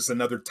that's just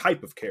another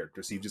type of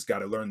character. So you've just got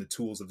to learn the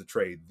tools of the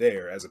trade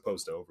there as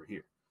opposed to over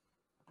here.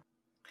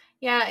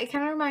 Yeah, it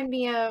kind of reminded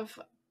me of,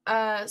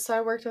 so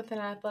I worked with an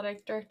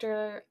athletic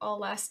director all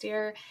last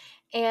year,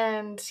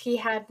 and he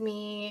had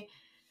me,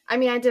 I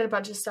mean, I did a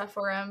bunch of stuff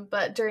for him,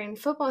 but during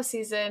football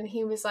season,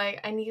 he was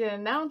like, I need an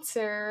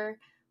announcer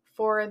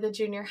for the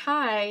junior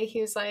high.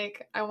 He was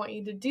like, I want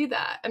you to do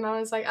that. And I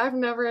was like, I've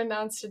never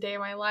announced a day in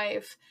my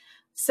life.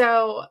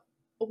 So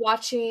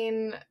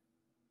watching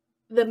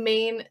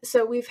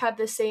so we've had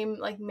the same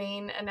like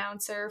main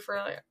announcer for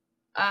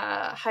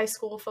high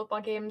school football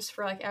games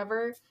for like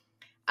ever.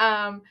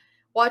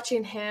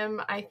 Watching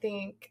him, I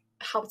think,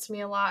 helped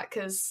me a lot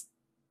because,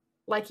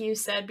 like you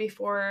said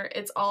before,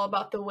 it's all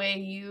about the way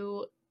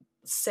you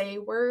say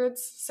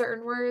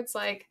certain words.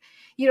 Like,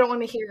 you don't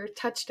want to hear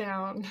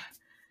touchdown.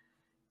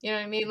 You know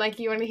what I mean? Like,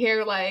 you want to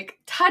hear, like,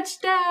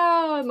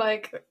 touchdown,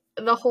 like,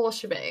 the whole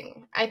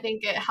shebang. I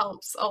think it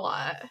helps a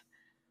lot.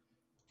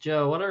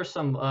 Joe, what are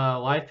some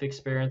life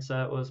experience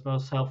that was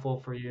most helpful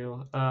for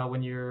you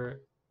when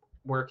you're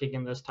working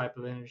in this type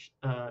of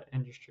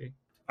industry?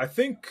 I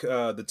think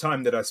the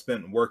time that I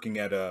spent working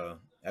at a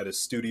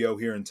studio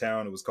here in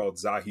town, it was called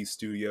Zahi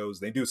Studios.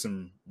 They do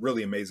some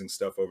really amazing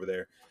stuff over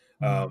there.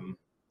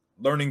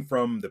 Learning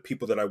from the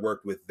people that I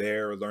worked with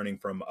there, learning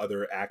from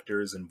other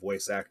actors and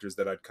voice actors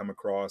that I'd come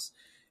across,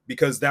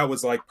 because that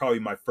was like probably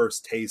my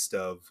first taste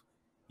of,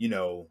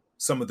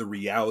 some of the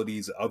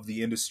realities of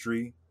the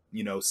industry,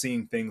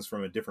 seeing things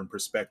from a different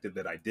perspective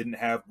that I didn't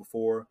have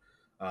before.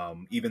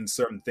 Even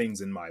certain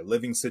things in my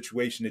living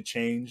situation had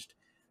changed.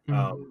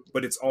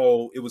 But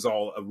it was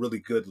all a really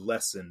good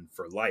lesson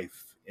for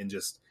life, and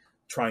just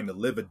trying to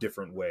live a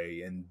different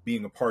way and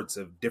being a part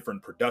of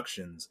different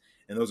productions.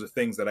 And those are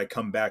things that I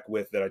come back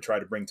with that I try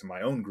to bring to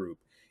my own group,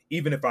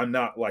 even if I'm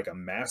not like a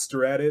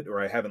master at it, or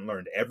I haven't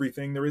learned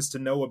everything there is to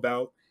know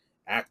about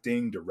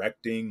acting,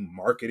 directing,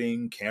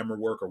 marketing, camera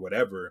work, or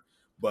whatever.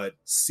 But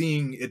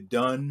seeing it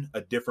done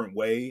a different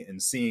way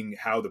and seeing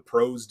how the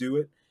pros do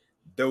it,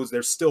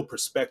 there's still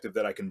perspective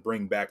that I can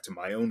bring back to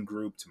my own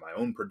group, to my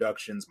own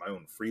productions, my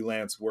own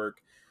freelance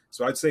work.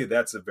 So I'd say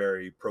that's a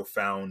very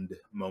profound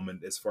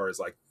moment as far as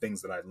like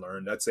things that I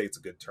learned. I'd say it's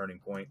a good turning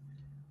point.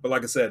 But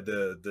like I said,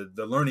 the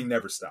learning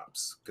never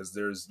stops, because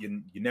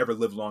you never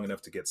live long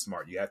enough to get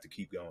smart. You have to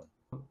keep going.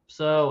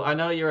 So I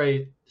know you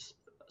already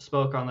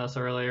spoke on this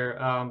earlier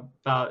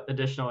about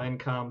additional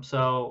income.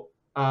 So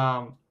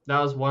that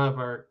was one of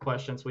our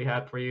questions we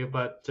had for you.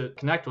 But to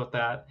connect with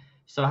that,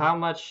 so how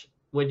much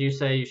would you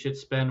say you should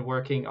spend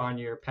working on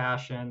your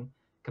passion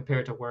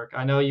compared to work?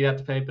 I know you have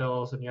to pay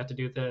bills and you have to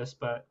do this,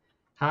 but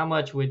how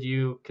much would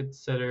you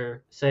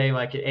consider, say,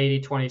 like an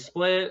 80-20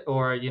 split,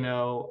 or,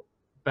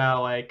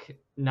 about like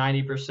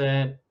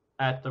 90%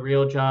 at the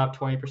real job,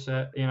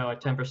 20%,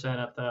 like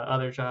 10% at the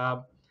other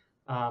job?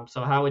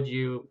 So how would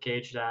you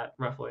gauge that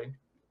roughly?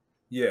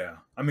 Yeah.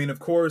 I mean, of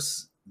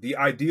course, the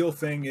ideal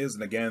thing is,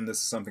 and again, this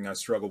is something I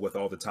struggle with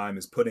all the time,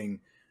 is putting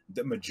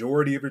the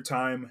majority of your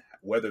time,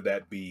 whether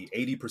that be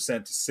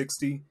 80% to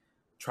 60,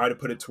 try to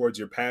put it towards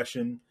your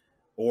passion.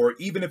 Or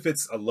even if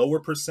it's a lower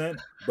percent,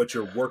 but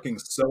you're working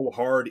so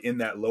hard in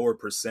that lower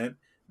percent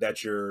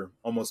that you're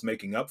almost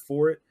making up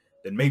for it,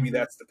 then maybe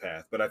that's the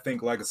path. But I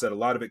think, like I said, a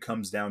lot of it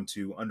comes down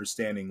to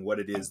understanding what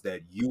it is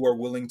that you are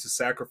willing to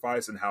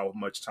sacrifice and how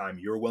much time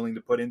you're willing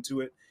to put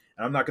into it.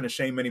 And I'm not going to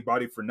shame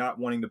anybody for not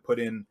wanting to put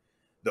in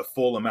the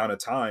full amount of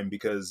time,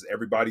 because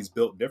everybody's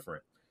built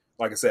different.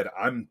 Like I said,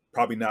 I'm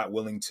probably not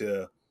willing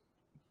to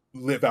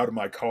live out of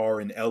my car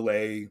in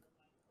LA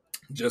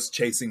just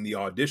chasing the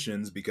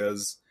auditions,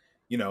 because,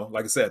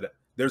 like I said,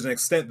 there's an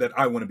extent that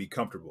I want to be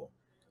comfortable.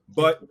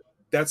 But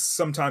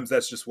sometimes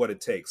that's just what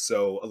it takes.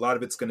 So a lot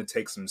of it's going to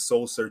take some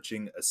soul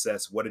searching,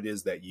 assess what it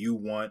is that you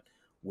want,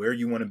 where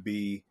you want to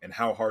be, and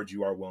how hard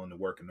you are willing to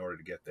work in order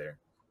to get there.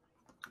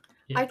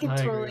 Yeah, I could I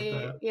agree with totally,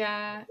 that.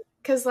 yeah.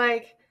 Because,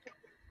 like,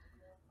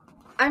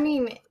 I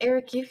mean,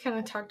 Eric, you've kind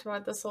of talked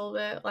about this a little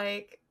bit.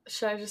 Like,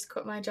 should I just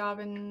quit my job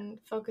and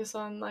focus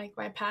on, like,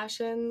 my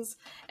passions?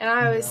 And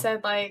I always No.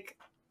 said, like,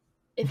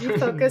 if you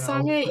focus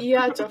on No. it, you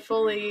have to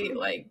fully,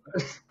 like,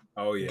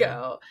 Oh, yeah.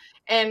 go.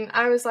 And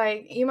I was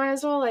like, you might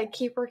as well, like,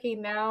 keep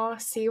working now,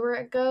 see where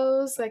it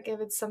goes. Like, if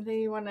it's something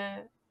you want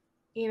to,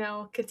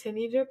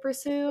 continue to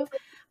pursue.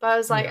 But I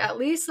was like, Yeah. at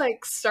least,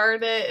 like,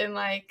 start it and,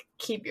 like,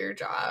 keep your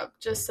job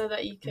just so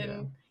that you Yeah.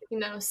 can,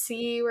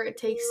 see where it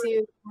takes you.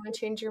 If you want to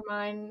change your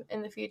mind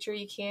in the future,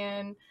 you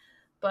can.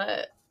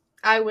 But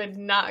I would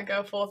not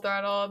go full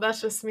throttle.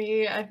 That's just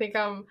me. I think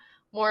I'm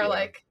more Yeah.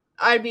 like,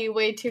 I'd be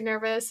way too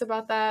nervous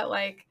about that.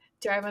 Like,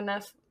 do I have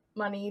enough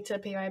money to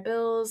pay my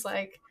bills?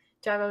 Like,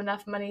 do I have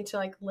enough money to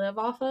like live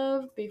off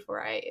of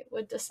before I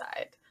would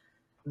decide?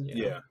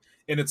 Yeah.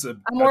 And I'm I think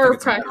more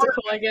it's a matter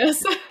practical, I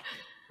guess.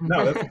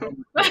 no, that's totally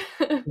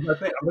cool. 'Cause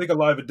I think a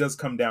lot of it does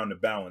come down to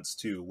balance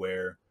too,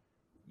 where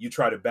you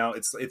try to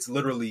balance. It's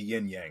literally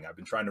yin yang. I've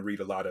been trying to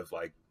read a lot of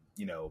like,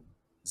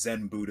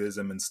 Zen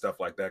Buddhism and stuff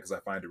like that because I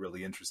find it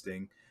really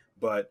interesting.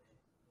 But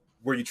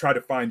where you try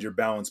to find your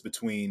balance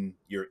between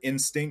your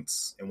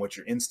instincts and what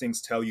your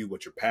instincts tell you,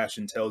 what your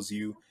passion tells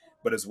you,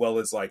 but as well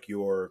as like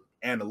your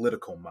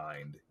analytical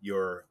mind,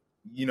 your,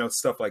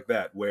 stuff like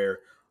that, where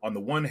on the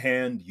one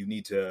hand, you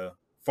need to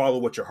follow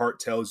what your heart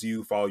tells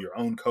you, follow your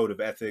own code of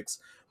ethics.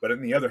 But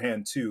on the other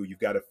hand, too, you've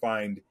got to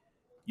find,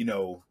 you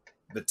know,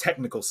 the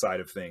technical side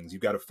of things.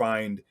 You've got to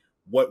find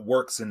what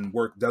works and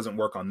work doesn't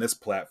work on this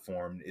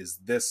platform. Is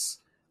this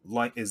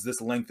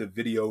length of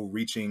video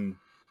reaching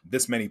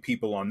this many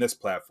people on this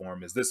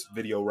platform? Is this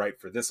video right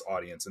for this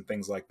audience and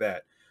things like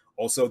that?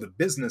 Also, the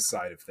business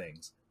side of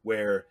things,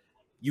 where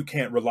you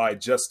can't rely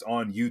just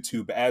on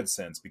YouTube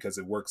AdSense because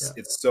it works.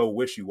 Yeah. It's so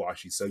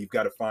wishy-washy. So you've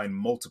got to find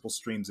multiple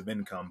streams of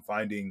income,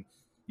 finding,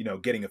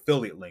 getting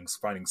affiliate links,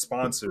 finding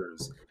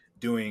sponsors,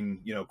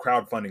 doing,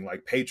 crowdfunding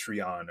like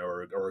Patreon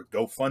or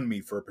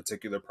GoFundMe for a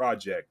particular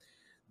project.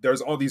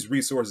 There's all these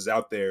resources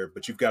out there,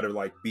 but you've got to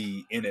like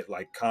be in it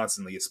like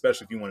constantly,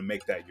 especially if you want to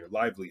make that your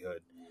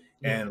livelihood.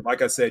 And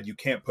like I said, you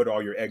can't put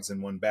all your eggs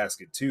in one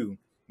basket too,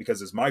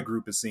 because as my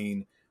group has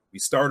seen, we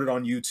started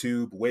on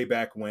YouTube way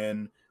back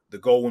when. The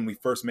goal when we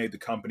first made the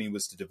company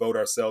was to devote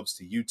ourselves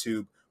to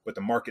YouTube, but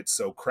the market's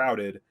so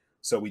crowded.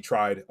 So we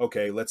tried,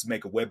 okay, let's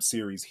make a web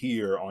series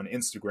here on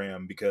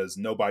Instagram because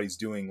nobody's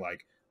doing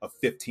like a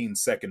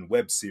 15-second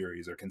web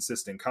series or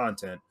consistent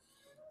content.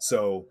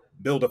 So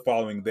build a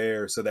following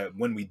there so that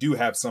when we do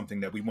have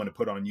something that we want to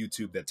put on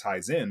YouTube that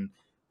ties in,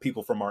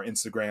 people from our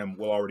Instagram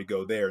will already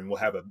go there and we'll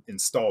have an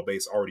install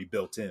base already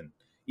built in.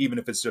 Even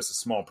if it's just a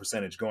small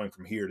percentage going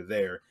from here to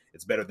there,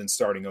 it's better than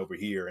starting over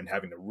here and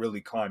having to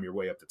really climb your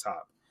way up the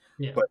top.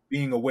 Yeah. But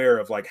being aware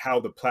of like how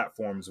the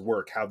platforms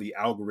work, how the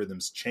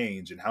algorithms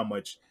change, and how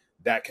much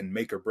that can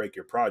make or break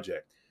your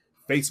project.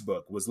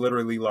 Facebook was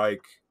literally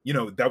like,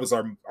 that was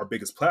our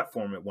biggest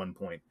platform at one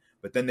point.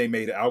 But then they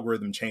made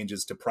algorithm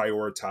changes to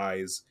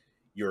prioritize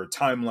your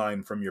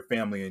timeline from your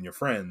family and your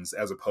friends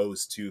as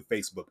opposed to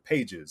Facebook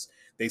pages.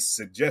 They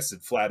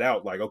suggested flat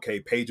out like,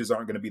 okay, pages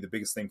aren't going to be the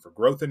biggest thing for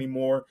growth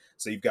anymore.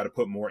 So you've got to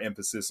put more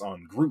emphasis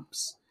on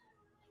groups.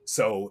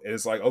 So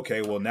it's like,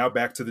 okay, well, now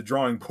back to the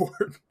drawing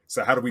board.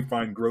 So how do we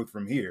find growth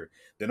from here?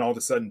 Then all of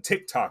a sudden,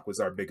 TikTok was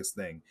our biggest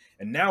thing.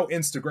 And now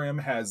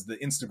Instagram has the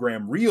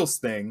Instagram Reels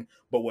thing.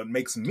 But what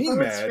makes me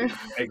mad,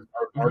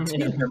 our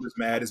team members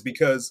mad, is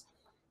because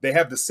they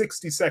have the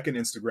 60-second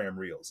Instagram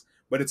Reels,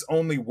 but it's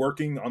only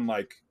working on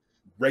like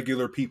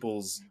regular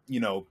people's,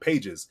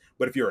 pages.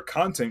 But if you're a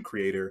content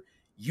creator,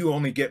 you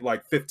only get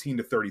like 15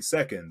 to 30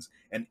 seconds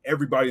and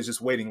everybody's just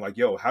waiting like,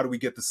 yo, how do we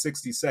get the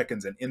 60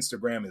 seconds? And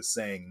Instagram is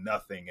saying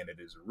nothing. And it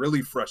is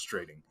really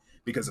frustrating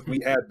because if we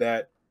had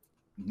that,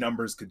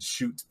 numbers could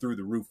shoot through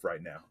the roof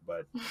right now.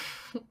 But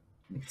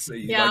so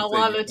a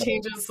lot of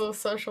changes with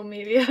social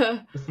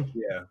media.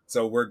 Yeah.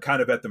 So we're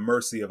kind of at the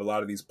mercy of a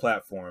lot of these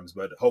platforms,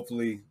 but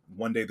hopefully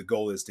one day the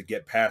goal is to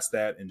get past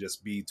that and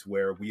just be to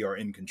where we are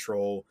in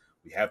control.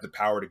 We have the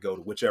power to go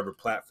to whichever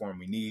platform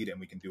we need and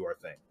we can do our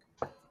thing.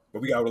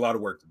 But we got a lot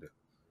of work to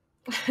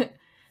do.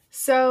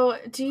 So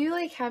do you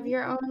like have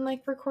your own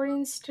like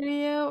recording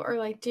studio or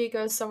like do you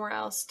go somewhere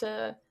else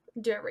to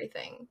do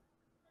everything?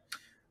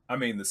 I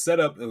mean, the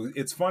setup,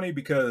 it's funny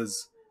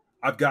because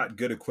I've got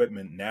good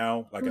equipment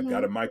now. Like I've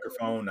got a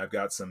microphone, I've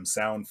got some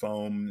sound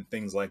foam,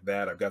 things like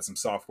that. I've got some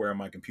software on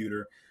my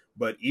computer.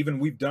 But even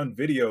we've done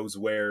videos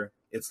where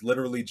it's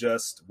literally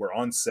just we're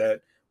on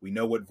set. We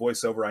know what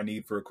voiceover I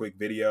need for a quick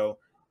video.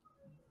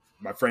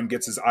 My friend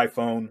gets his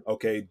iPhone.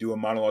 Okay, do a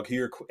monologue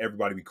here.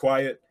 Everybody be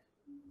quiet.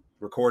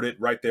 Record it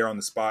right there on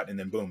the spot. And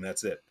then boom,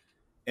 that's it.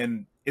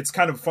 And it's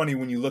kind of funny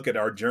when you look at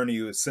our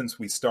journey since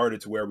we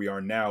started to where we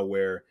are now,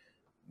 where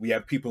we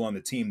have people on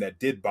the team that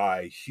did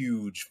buy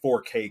huge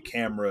 4K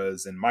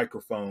cameras and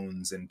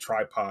microphones and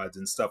tripods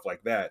and stuff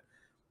like that.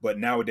 But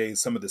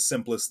nowadays, some of the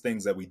simplest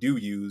things that we do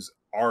use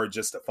are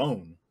just a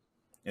phone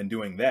and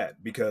doing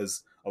that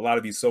because a lot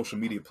of these social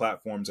media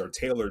platforms are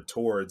tailored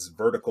towards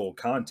vertical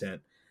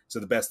content. So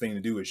the best thing to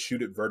do is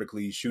shoot it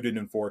vertically, shoot it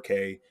in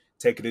 4K,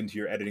 take it into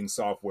your editing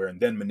software, and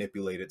then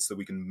manipulate it so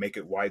we can make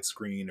it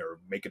widescreen or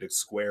make it a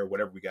square,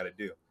 whatever we got to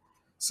do.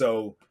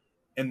 So,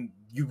 and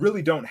you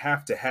really don't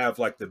have to have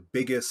like the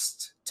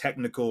biggest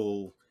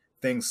technical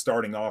things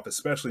starting off,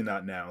 especially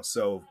not now.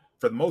 So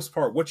for the most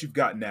part, what you've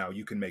got now,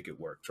 you can make it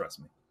work. Trust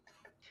me.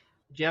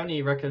 Do you have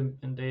any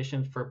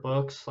recommendations for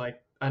books?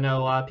 Like I know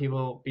a lot of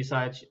people,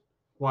 besides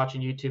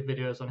watching YouTube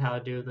videos on how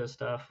to do this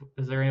stuff,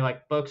 is there any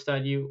like books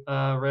that you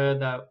read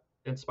that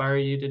inspire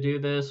you to do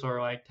this or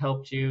like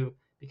helped you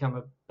become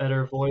a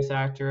better voice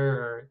actor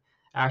or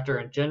actor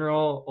in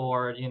general?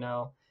 Or,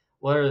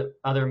 what are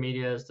other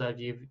medias that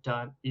you've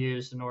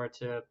used in order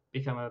to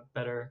become a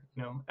better,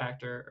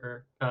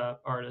 actor or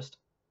artist?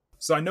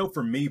 So I know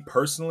for me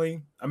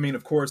personally, I mean,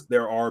 of course,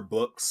 there are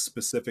books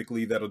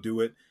specifically that'll do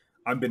it.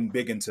 I've been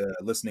big into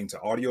listening to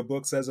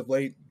audiobooks as of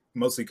late,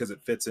 mostly because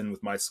it fits in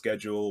with my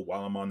schedule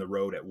while I'm on the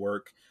road at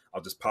work.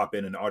 I'll just pop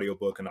in an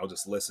audiobook and I'll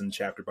just listen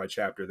chapter by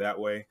chapter that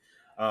way.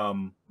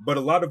 But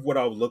a lot of what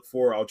I'll look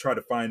for, I'll try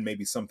to find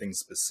maybe something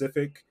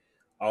specific.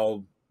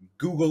 I'll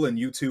Google and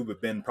YouTube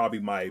have been probably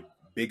my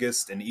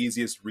biggest and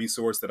easiest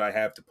resource that I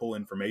have to pull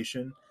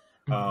information.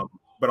 Mhm. Um,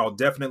 but I'll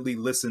definitely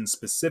listen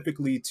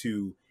specifically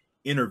to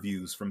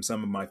interviews from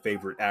some of my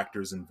favorite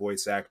actors and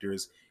voice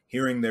actors,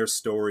 hearing their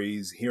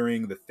stories,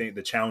 hearing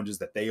the challenges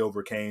that they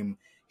overcame,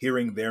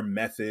 hearing their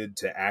method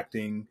to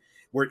acting.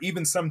 Where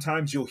even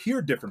sometimes you'll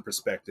hear different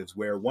perspectives,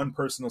 where one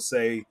person will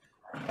say,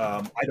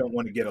 "I don't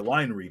want to get a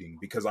line reading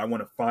because I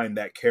want to find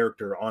that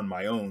character on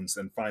my own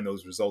and find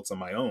those results on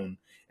my own,"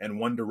 and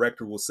one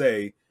director will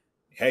say,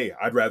 "Hey,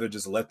 I'd rather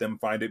just let them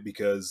find it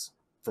because."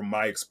 From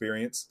my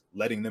experience,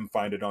 letting them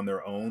find it on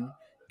their own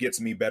gets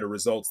me better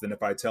results than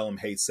if I tell them,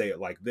 hey, say it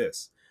like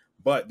this.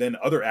 But then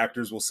other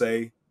actors will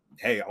say,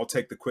 hey, I'll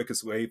take the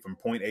quickest way from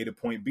point A to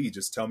point B.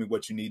 Just tell me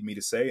what you need me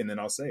to say, and then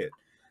I'll say it.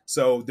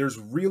 So there's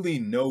really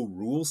no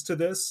rules to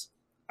this.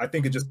 I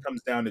think it just Mhm.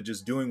 comes down to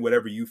just doing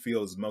whatever you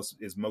feel is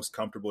most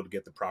comfortable to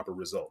get the proper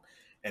result.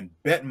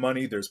 And bet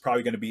money, there's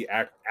probably going to be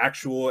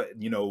actual,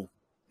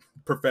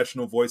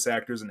 professional voice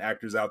actors and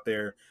actors out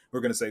there who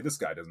are going to say this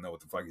guy doesn't know what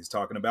the fuck he's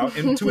talking about,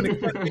 and to an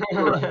extent,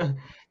 you're right. To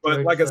But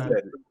an like I extent.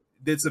 said,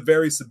 it's a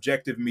very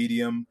subjective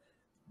medium.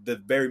 The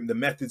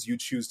methods you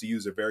choose to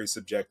use are very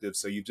subjective,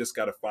 so you just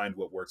got to find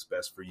what works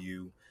best for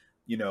you.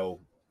 You know,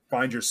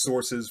 find your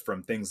sources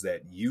from things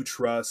that you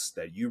trust,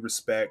 that you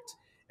respect,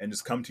 and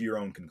just come to your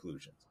own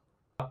conclusions.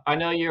 I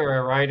know you're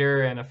a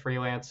writer and a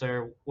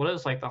freelancer. What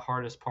is like the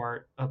hardest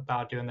part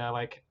about doing that?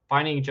 Like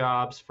finding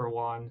jobs for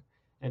one,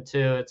 and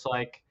two, it's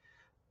like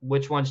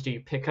which ones do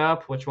you pick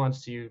up? Which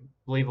ones do you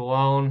leave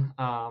alone?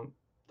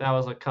 That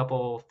was a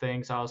couple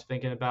things I was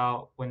thinking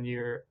about when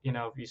you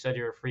said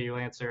you're a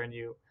freelancer and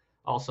you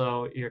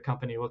also your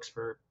company looks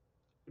for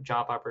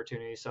job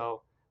opportunities.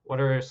 So what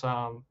are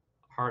some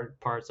hard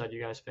parts that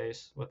you guys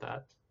face with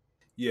that?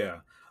 Yeah.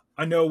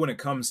 I know when it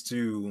comes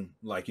to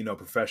like,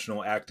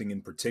 professional acting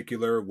in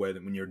particular,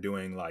 when you're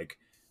doing like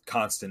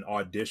constant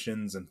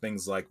auditions and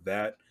things like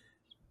that,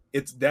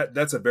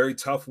 that's a very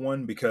tough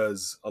one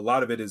because a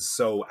lot of it is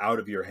so out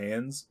of your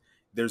hands.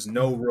 There's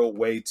no Mhm. real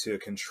way to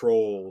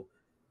control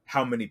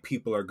how many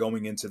people are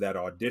going into that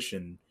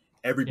audition.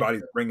 Yeah.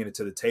 Everybody's bringing it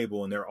to the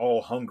table and they're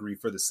all hungry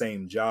for the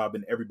same job,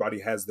 and everybody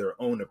has their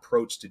own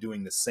approach to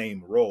doing the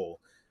same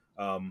role.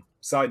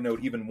 Side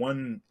note, even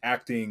one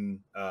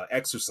acting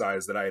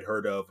exercise that I had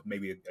heard of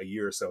maybe a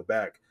year or so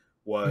back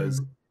was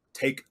Mhm.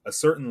 take a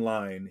certain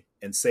line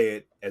and say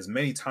it as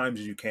many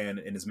times as you can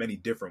in as many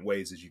different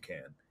ways as you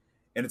can.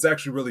 And it's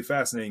actually really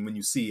fascinating when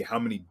you see how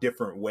many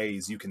different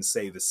ways you can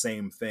say the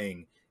same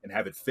thing and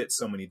have it fit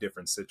so many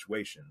different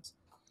situations.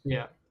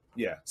 Yeah.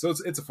 Yeah, so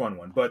it's a fun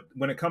one. But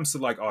when it comes to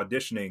like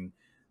auditioning,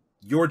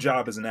 your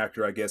job as an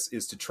actor, I guess,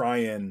 is to try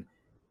and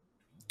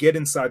get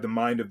inside the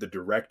mind of the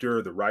director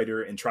or the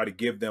writer and try to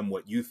give them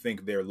what you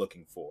think they're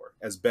looking for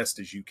as best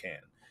as you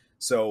can.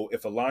 So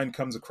if a line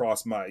comes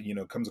across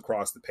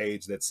the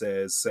page that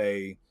says,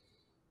 say,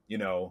 you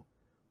know,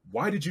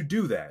 why did you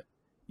do that?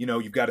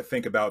 You've got to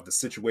think about the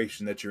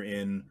situation that you're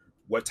in,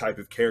 what type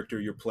of character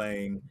you're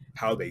playing,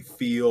 how they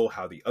feel,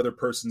 how the other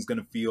person's going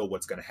to feel,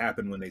 what's going to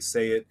happen when they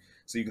say it.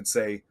 So you can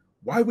say,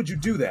 why would you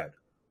do that?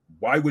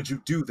 Why would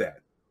you do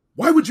that?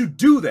 Why would you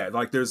do that?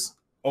 Like there's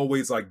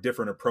always like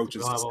different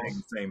approaches to saying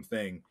Levels. the same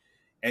thing.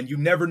 And you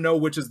never know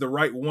which is the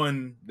right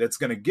one that's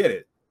going to get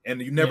it.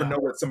 And you never Yeah. know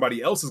what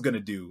somebody else is going to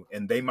do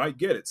and they might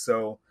get it.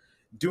 So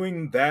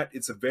doing that,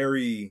 it's a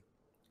very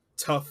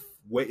tough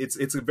way.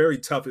 It's a very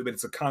tough, but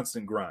it's a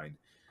constant grind.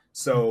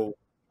 So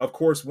of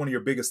course, one of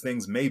your biggest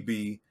things may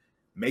be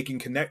making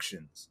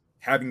connections,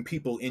 having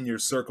people in your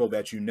circle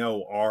that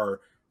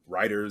are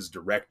writers,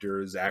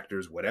 directors,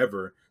 actors,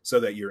 whatever, so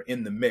that you're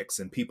in the mix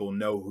and people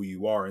know who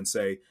you are and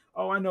say,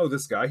 oh, I know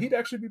this guy, he'd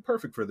actually be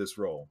perfect for this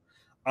role.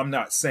 I'm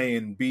not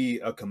saying be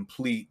a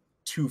complete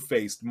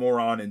two-faced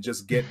moron and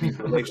just get these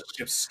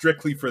relationships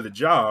strictly for the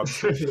job.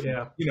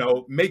 Yeah.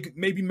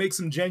 Maybe make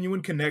some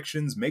genuine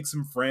connections, make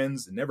some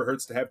friends. It never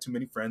hurts to have too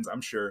many friends,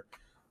 I'm sure.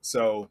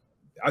 So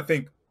I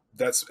think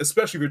that's,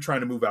 especially if you're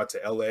trying to move out to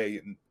LA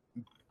and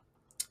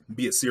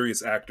be a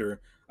serious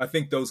actor, I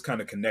think those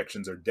kind of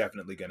connections are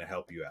definitely going to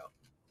help you out.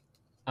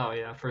 Oh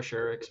yeah, for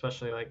sure.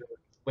 Especially like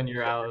when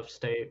you're out of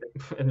state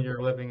and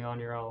you're living on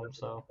your own.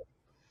 So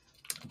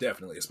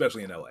Definitely,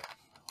 especially in LA.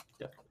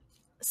 yeah.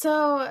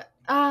 So,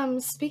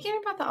 speaking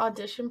about the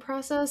audition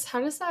process, how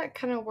does that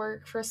kind of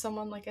work for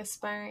someone like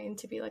aspiring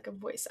to be like a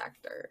voice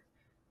actor?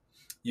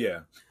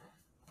 Yeah,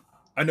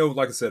 I know,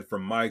 like I said,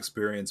 from my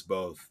experience,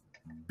 both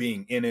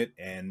being in it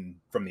and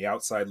from the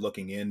outside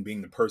looking in,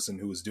 being the person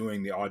who is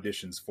doing the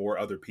auditions for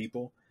other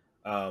people,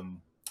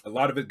 um, a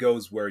lot of it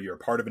goes where you're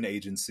part of an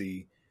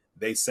agency.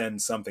 they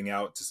send something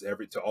out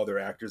to all their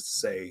actors to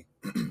say,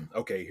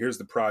 okay, here's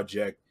the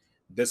project.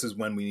 This is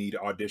when we need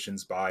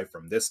auditions by,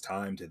 from this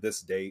time to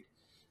this date.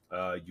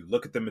 You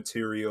look at the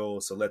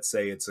material. So let's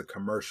say it's a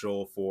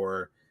commercial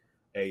for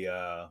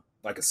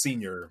like a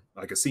senior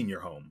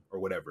home or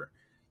whatever.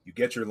 You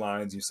get your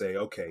lines. You say,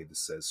 okay, this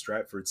says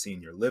Stratford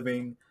Senior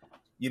Living.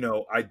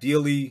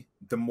 Ideally,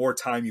 the more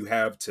time you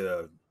have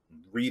to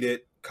read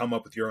it, come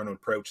up with your own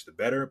approach, the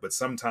better. But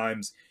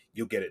sometimes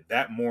you'll get it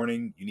that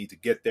morning. You need to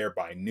get there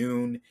by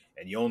noon,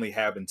 and you only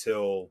have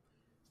until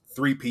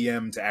 3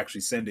 p.m. to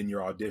actually send in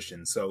your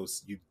audition. So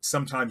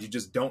sometimes you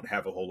just don't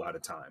have a whole lot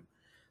of time.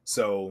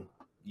 So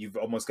you've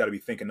almost got to be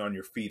thinking on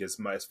your feet as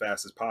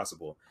fast as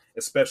possible,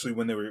 especially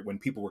when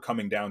people were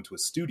coming down to a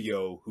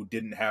studio who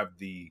didn't have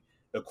the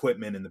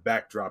equipment and the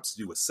backdrops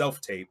to do a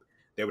self-tape.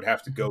 They would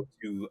have to go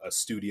to a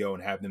studio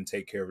and have them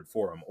take care of it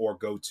for them, or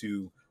go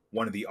to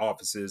one of the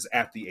offices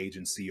at the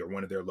agency or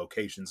one of their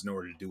locations in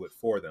order to do it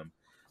for them.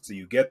 So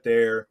you get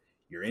there,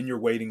 you're in your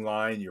waiting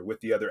line, you're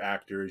with the other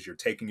actors, you're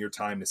taking your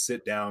time to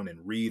sit down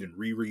and read and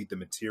reread the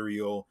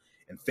material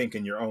and think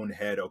in your own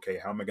head, okay,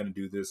 how am I going to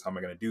do this? How am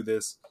I going to do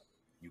this?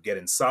 You get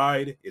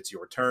inside, it's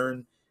your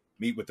turn,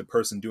 meet with the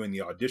person doing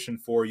the audition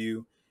for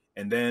you,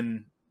 and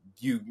then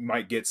you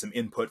might get some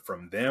input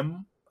from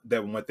them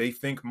that what they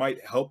think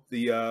might help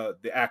the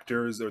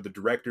actors or the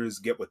directors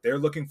get what they're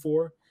looking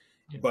for.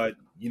 But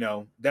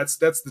that's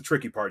the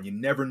tricky part. You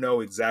never know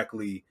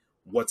exactly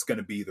what's going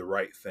to be the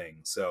right thing,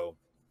 so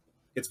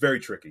it's very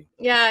tricky.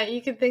 Yeah,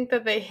 you could think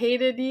that they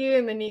hated you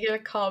and then you get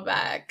a call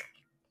back,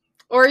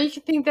 or you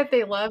could think that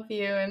they love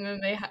you and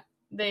then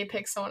they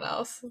pick someone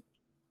else.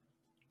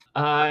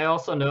 I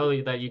also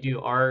know that you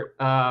do art,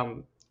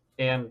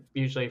 and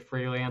usually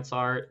freelance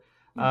art.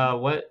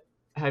 What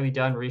have you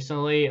done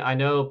recently? I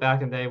know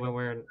back in the day when we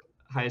were in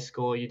high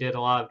school, you did a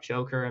lot of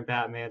Joker and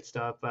Batman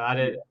stuff, but I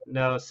didn't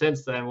know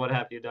since then. What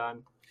have you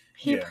done?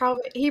 He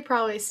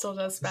probably still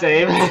does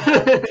Same.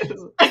 Batman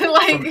stuff.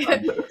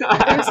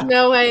 Like, there's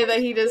no way that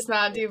he does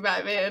not do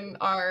Batman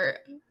art.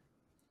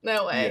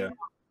 No way. Yeah.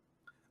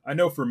 I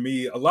know for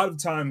me, a lot of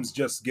times,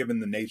 just given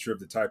the nature of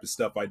the type of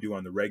stuff I do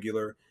on the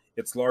regular,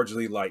 it's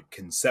largely like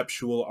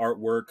conceptual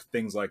artwork,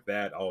 things like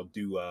that. I'll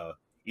do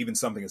even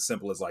something as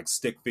simple as like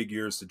stick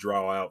figures to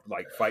draw out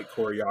like fight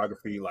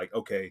choreography, like,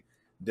 okay,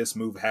 this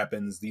move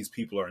happens, these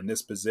people are in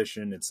this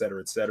position, et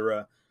cetera, et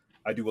cetera.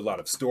 I do a lot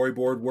of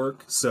storyboard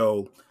work.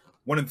 So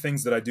one of the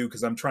things that I do,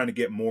 because I'm trying to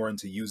get more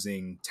into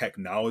using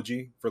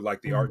technology for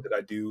like the art that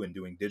I do and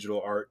doing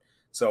digital art.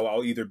 So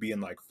I'll either be in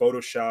like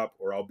Photoshop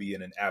or I'll be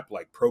in an app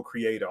like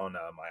Procreate on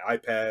my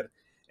iPad,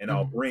 and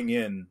I'll bring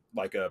in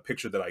like a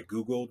picture that I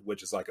Googled,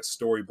 which is like a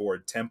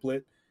storyboard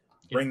template,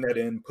 bring that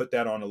in, put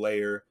that on a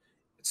layer,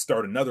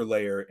 start another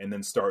layer, and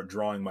then start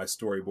drawing my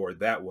storyboard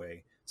that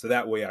way. So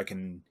that way I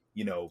can,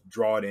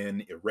 draw it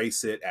in,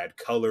 erase it, add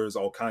colors,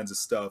 all kinds of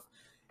stuff.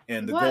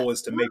 And the goal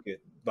is to make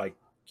it like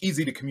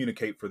easy to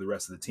communicate for the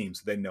rest of the team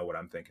so they know what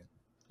I'm thinking.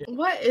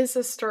 What is a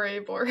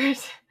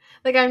storyboard?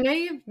 Like, I know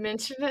you've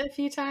mentioned it a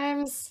few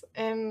times,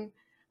 and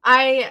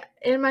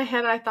in my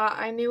head, I thought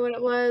I knew what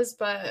it was,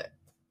 but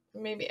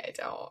maybe I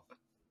don't.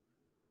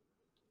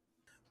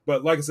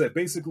 But like I said,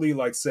 basically,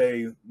 like,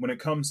 say, when it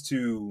comes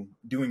to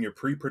doing your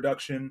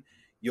pre-production,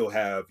 you'll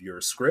have your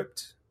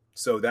script.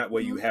 So that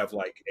way you have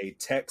like a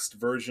text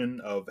version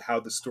of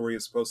how the story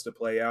is supposed to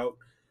play out.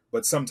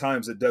 But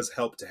sometimes it does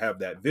help to have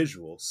that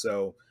visual.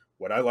 So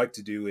what I like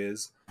to do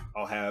is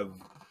I'll have,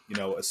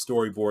 a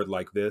storyboard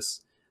like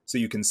this. So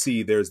you can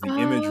see there's the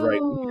image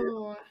right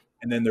here.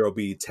 And then there'll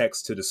be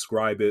text to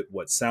describe it,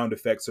 what sound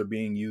effects are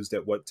being used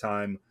at what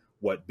time,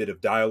 what bit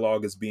of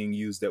dialogue is being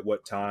used at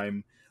what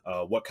time,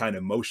 what kind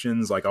of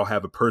motions. Like I'll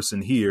have a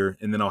person here,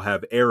 and then I'll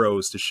have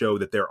arrows to show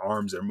that their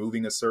arms are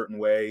moving a certain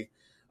way.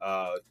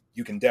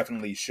 You can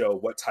definitely show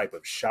what type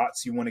of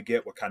shots you want to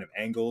get, what kind of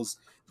angles.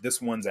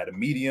 This one's at a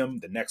medium,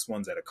 the next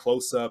one's at a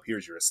close-up.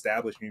 Here's your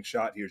establishing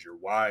shot, here's your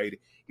wide,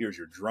 here's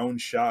your drone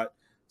shot.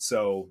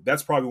 So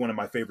that's probably one of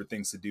my favorite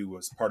things to do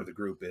as part of the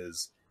group,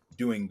 is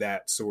doing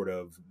that sort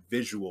of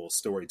visual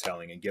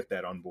storytelling and get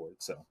that on board.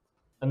 So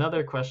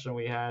another question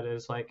we had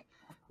is like,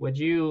 would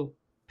you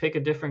pick a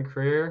different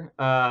career?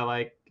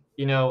 Like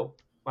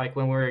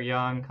when we were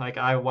young, like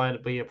I wanted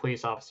to be a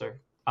police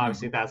officer.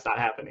 Obviously that's not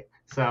happening.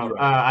 So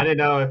I didn't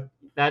know if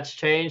that's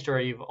changed, or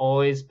you've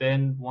always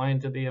been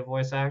wanting to be a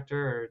voice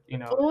actor,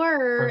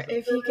 or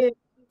if you could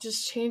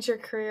just change your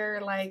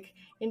career, like,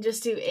 and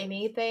just do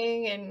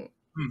anything and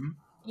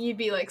you'd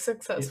be like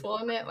successful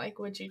in it. Like,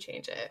 would you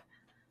change it?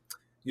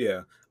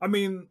 Yeah. I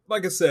mean,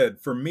 like I said,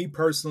 for me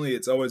personally,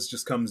 it's always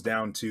just comes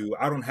down to,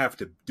 I don't have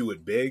to do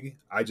it big.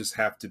 I just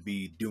have to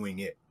be doing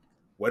it.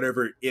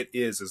 Whatever it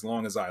is, as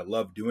long as I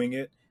love doing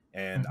it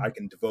and I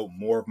can devote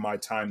more of my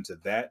time to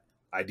that,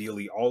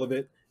 ideally all of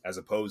it, as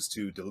opposed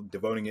to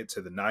devoting it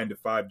to the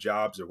 9-to-5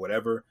 jobs or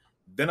whatever,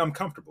 then I'm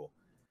comfortable.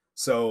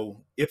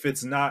 So if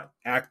it's not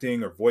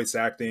acting or voice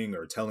acting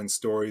or telling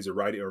stories or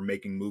writing or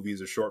making movies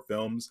or short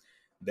films,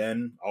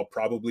 then I'll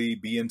probably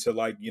be into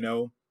like,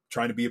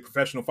 trying to be a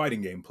professional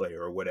fighting game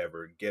player or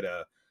whatever, get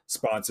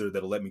sponsor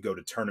that'll let me go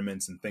to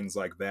tournaments and things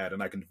like that,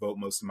 and I can devote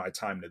most of my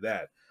time to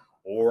that.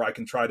 Or I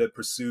can try to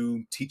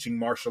pursue teaching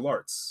martial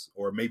arts,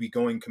 or maybe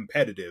going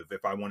competitive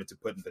if I wanted to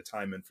put the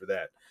time in for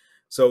that.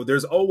 So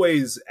there's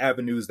always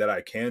avenues that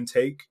I can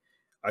take.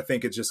 I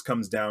think it just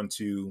comes down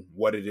to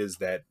what it is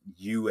that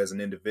you as an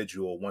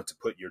individual want to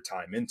put your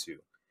time into.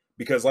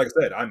 Because like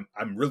I said,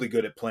 I'm really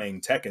good at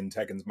playing Tekken.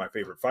 Tekken's my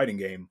favorite fighting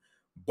game,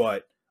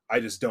 but I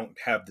just don't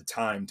have the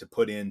time to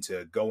put in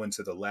to go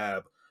into the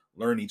lab,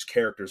 learn each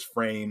character's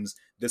frames.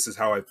 This is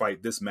how I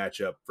fight this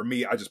matchup. For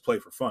me, I just play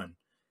for fun.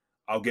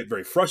 I'll get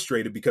very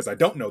frustrated because I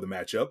don't know the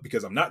matchup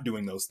because I'm not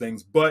doing those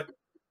things, but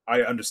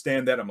I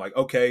understand that. I'm like,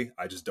 okay,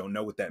 I just don't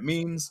know what that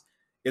means.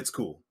 It's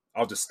cool.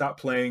 I'll just stop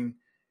playing,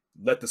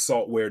 let the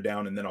salt wear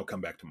down, and then I'll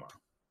come back tomorrow.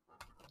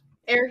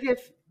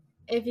 Eric,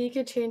 if you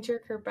could change your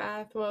career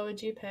path, what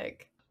would you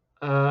pick?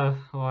 Well,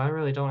 I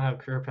really don't have a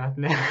career path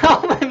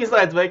now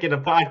besides making a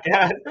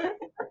podcast.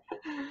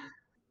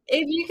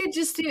 If you could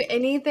just do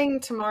anything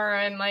tomorrow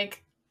and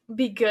like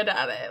be good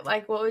at it,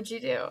 like what would you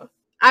do?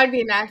 I'd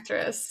be an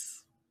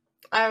actress.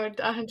 I would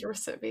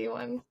 100% be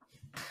one.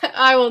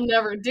 I will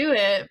never do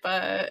it,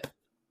 but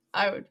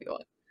I would be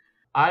one.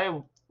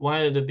 I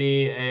wanted to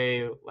be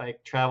a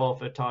like travel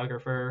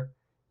photographer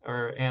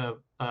and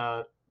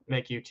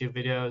make YouTube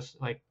videos,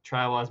 like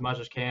travel as much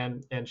as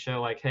can and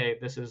show like, hey,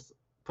 this is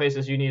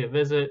places you need to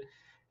visit.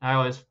 I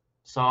always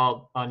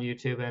saw on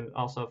YouTube and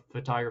also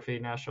photography,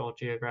 National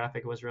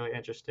Geographic was really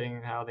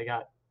interesting how they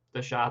got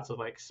the shots of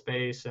like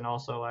space and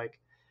also like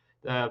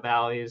the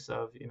valleys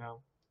of,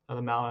 of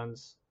the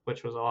mountains,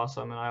 which was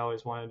awesome. And I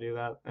always wanted to do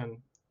that. And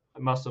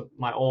most of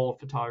my old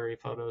photography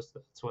photos,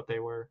 that's what they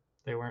were.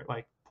 They weren't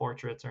like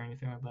portraits or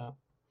anything like that.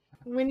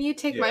 When you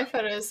take my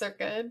photos, they're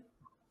good.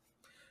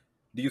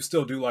 Do you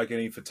still do like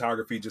any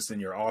photography just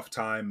in your off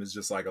time as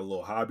just like a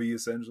little hobby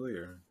essentially,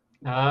 or?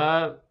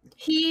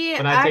 He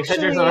when I actually, take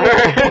pictures of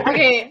her.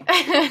 Okay,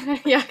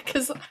 yeah,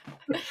 because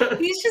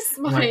he's just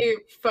my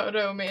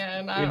photo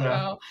man. I don't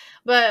know,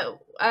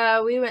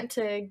 but we went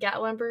to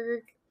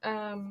Gatlinburg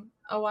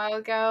a while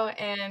ago,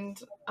 and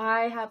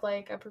I had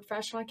like a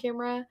professional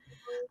camera,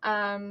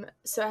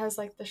 so it has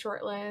like the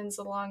short lens,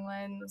 the long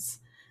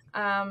lens,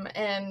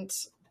 and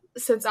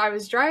since I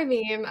was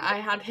driving, I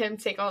had him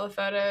take all the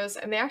photos,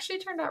 and they actually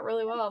turned out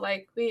really well.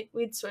 Like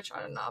we'd switch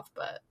on and off,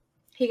 but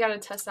he got to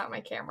test out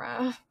my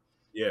camera.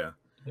 Yeah.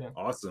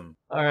 Awesome.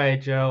 All right,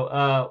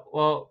 Joe.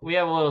 Well, we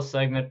have a little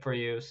segment for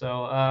you.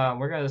 So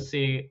we're going to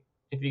see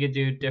if you could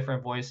do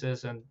different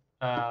voices and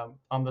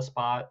on the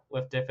spot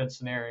with different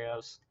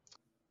scenarios.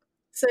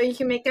 So you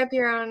can make up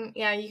your own.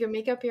 Yeah, you can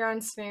make up your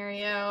own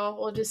scenario.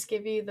 We'll just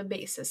give you the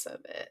basis of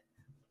it.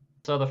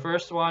 So the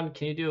first one,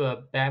 can you do a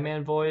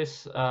Batman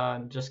voice?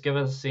 Just give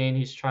us a scene.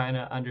 He's trying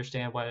to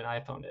understand what an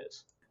iPhone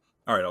is.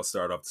 All right, I'll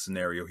start off the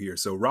scenario here.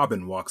 So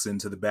Robin walks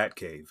into the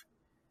Batcave.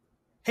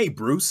 Hey,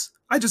 Bruce,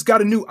 I just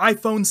got a new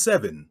iPhone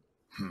 7.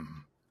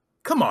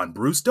 Come on,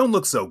 Bruce, don't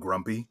look so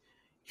grumpy.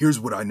 Here's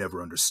what I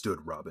never understood,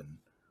 Robin.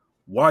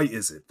 Why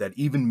is it that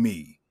even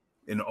me,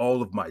 in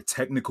all of my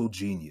technical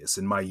genius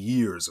and my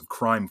years of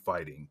crime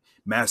fighting,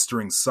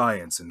 mastering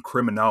science and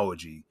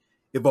criminology,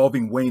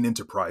 evolving Wayne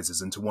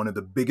Enterprises into one of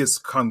the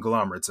biggest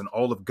conglomerates in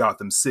all of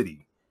Gotham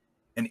City,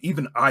 and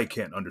even I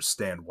can't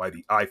understand why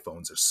the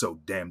iPhones are so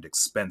damned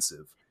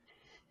expensive?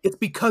 It's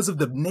because of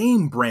the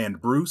name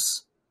brand,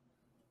 Bruce.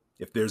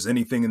 If there's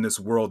anything in this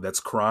world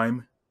that's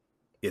crime,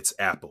 it's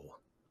Apple.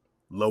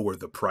 Lower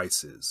the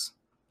prices.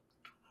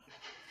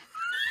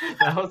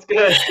 That was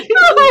good.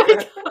 Oh my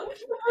God.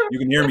 You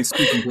can hear me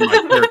speaking to my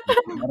character.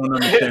 I don't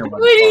understand why.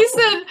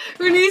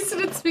 When he said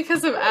it's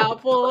because of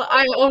Apple,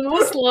 I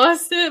almost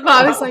lost it, but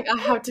I was like, I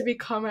have to be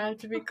calm. You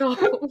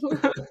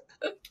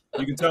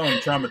can tell I'm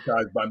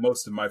traumatized by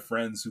most of my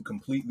friends who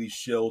completely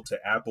shill to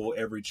Apple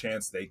every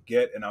chance they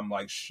get, and I'm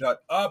like,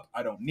 shut up.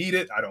 I don't need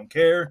it. I don't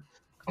care.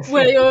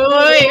 Wait. Yep,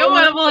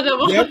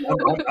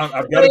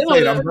 I've got to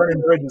say it. I'm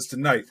burning bridges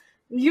tonight.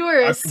 You are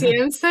a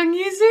Samsung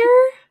user?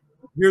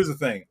 Here's the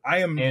thing. I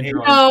am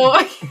Android.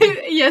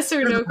 Yes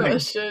or no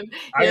question.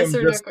 Yes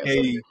or no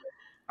question.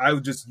 I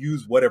would just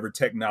use whatever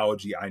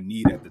technology I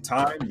need at the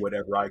time,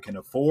 whatever I can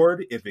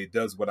afford. If it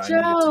does what I need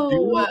it to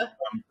do,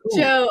 I'm cool.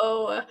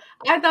 Joe,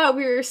 I thought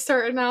we were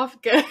starting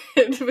off good,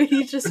 but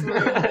he just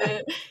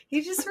ruined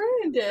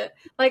it.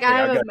 Like, I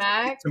have a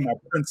Mac. To my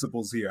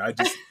principles here. I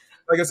just,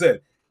 like I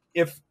said,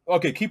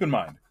 keep in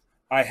mind,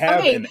 I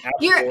have an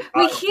Apple.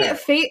 We can't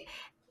fake.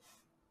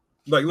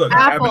 Like, look,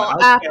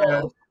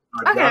 Apple.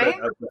 I've got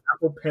an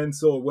Apple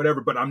Pencil or whatever,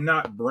 but I'm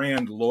not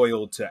brand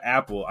loyal to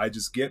Apple. I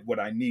just get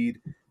what I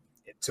need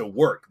to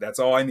work. That's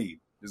all I need.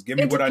 Just give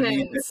me what I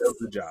need to do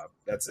the job.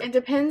 That's it. It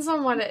depends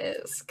on what it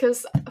is.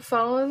 Because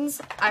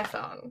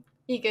iPhone,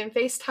 you can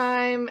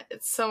FaceTime.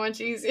 It's so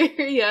much easier.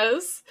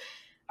 Yes.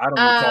 I don't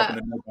be talking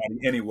to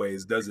nobody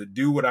anyways. Does it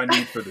do what I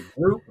need for the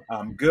group?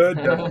 I'm good.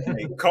 Does it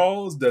make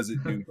calls? Does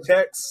it do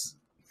texts?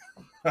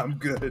 I'm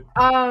good.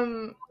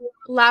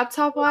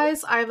 Laptop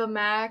wise, I have a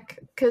Mac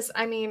because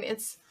I mean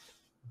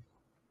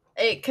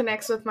it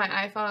connects with my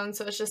iPhone,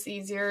 so it's just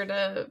easier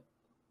to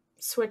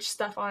switch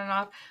stuff on and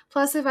off.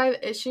 Plus, if I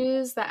have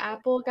issues, the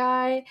Apple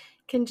guy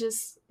can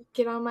just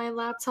get on my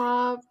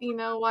laptop,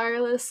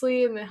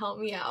 wirelessly and then help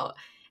me out.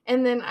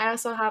 And then I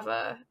also have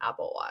a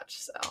Apple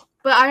Watch,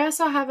 but I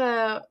also have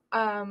a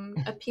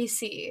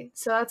PC,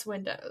 so that's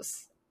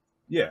Windows.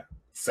 Yeah.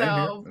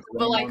 So,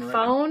 but like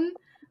phone,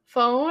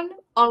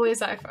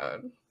 always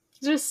iPhone.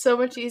 Just so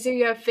much easier.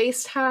 You have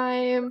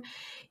FaceTime.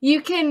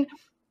 You can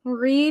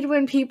read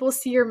when people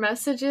see your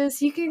messages.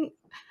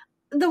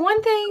 The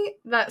one thing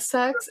that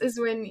sucks is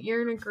when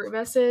you're in a group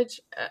message,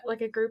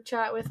 like a group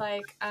chat with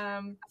like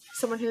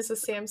someone who's a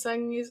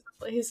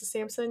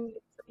Samsung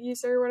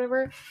user or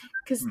whatever,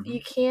 because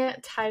you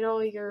can't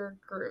title your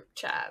group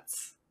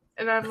chats.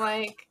 And I'm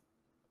like,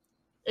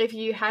 if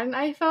you had an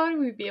iPhone,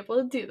 we'd be able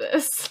to do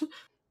this.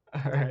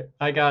 All right,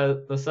 I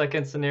got the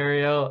second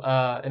scenario.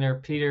 In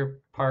her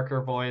Peter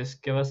Parker voice,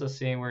 give us a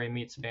scene where he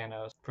meets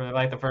Thanos for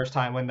like the first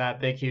time, when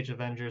that big huge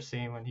Avengers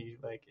scene when he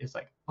like is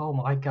like, oh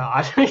my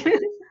god.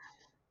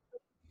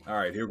 All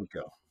right, here we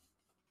go.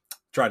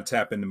 Try to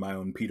tap into my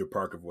own Peter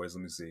Parker voice.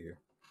 Let me see here.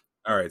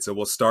 All right, so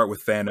we'll start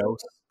with Thanos.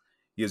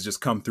 He has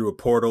just come through a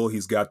portal.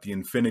 He's got the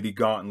Infinity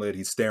Gauntlet.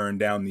 He's staring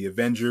down the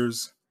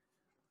Avengers.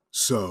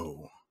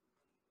 So,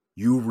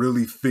 you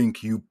really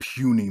think you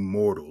puny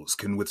mortals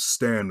can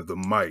withstand the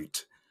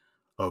might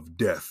of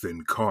death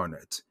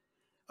incarnate?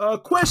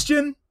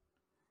 Question!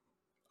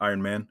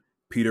 Iron Man,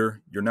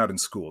 Peter, you're not in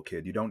school,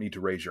 kid. You don't need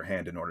to raise your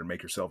hand in order to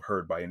make yourself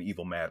heard by an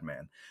evil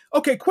madman.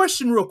 Okay,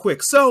 question real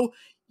quick. So,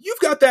 you've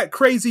got that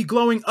crazy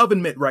glowing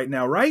oven mitt right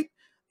now, right?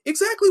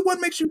 Exactly what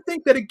makes you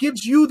think that it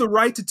gives you the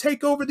right to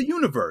take over the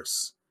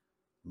universe?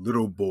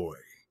 Little boy,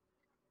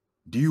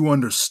 do you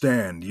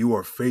understand you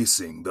are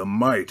facing the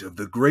might of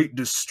the great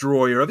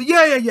destroyer of the...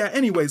 Yeah.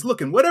 Anyways,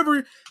 looking,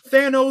 whatever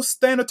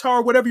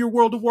Thanatar, whatever your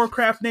World of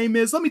Warcraft name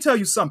is, let me tell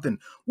you something.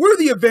 We're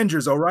the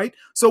Avengers, all right?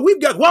 So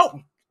we've got...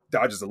 Whoa!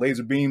 Dodges a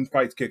laser beam,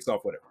 fights, kicks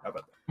off, whatever. How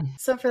about that?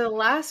 So for the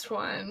last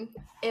one,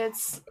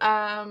 it's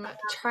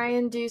try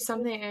and do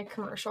something in a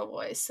commercial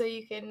voice. So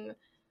you can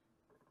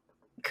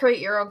create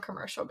your own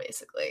commercial,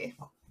 basically.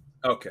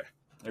 Okay,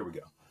 there we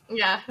go.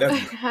 Yeah.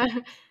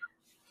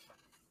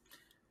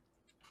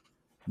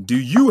 Do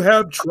you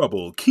have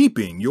trouble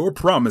keeping your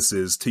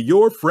promises to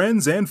your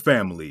friends and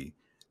family?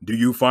 Do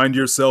you find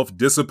yourself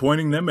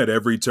disappointing them at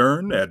every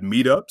turn, at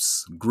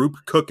meetups, group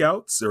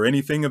cookouts, or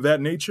anything of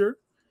that nature?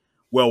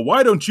 Well,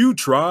 why don't you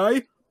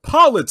try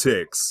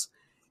politics?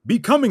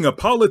 Becoming a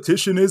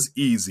politician is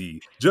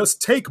easy.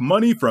 Just take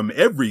money from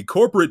every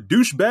corporate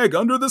douchebag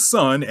under the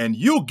sun and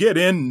you'll get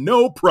in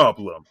no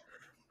problem.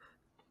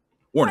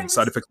 Warning,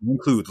 side effects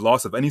include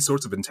loss of any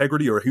sorts of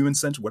integrity or human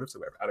sense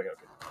whatsoever.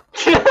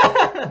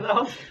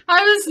 I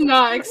was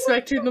not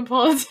expecting the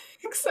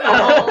politics at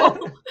all.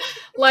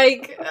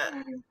 Like,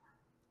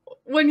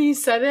 when you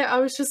said it, I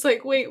was just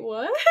like, wait,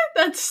 what?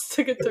 That just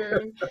took a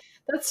turn.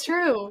 That's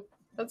true.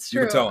 That's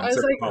true. I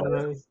was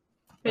like,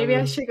 maybe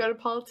I should go to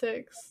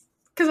politics.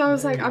 Because I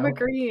was like, I'm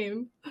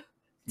agreeing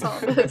to all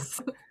this.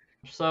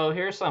 So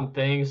here's some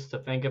things to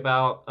think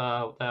about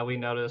that we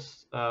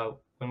noticed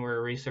when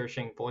we're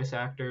researching voice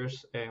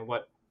actors and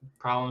what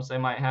problems they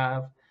might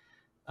have.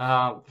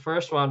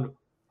 First one,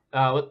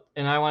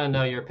 and I want to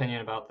know your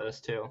opinion about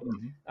this too.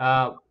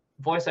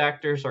 Voice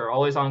actors are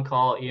always on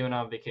call, even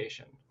on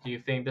vacation. Do you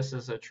think this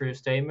is a true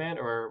statement,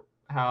 or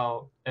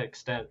how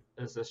extent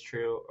is this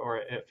true, or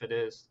if it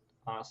is,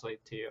 honestly,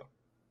 to you?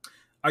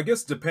 I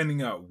guess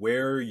depending on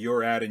where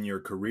you're at in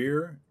your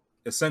career,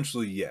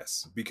 essentially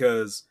yes.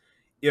 Because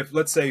if,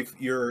 let's say, if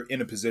you're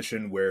in a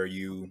position where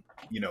you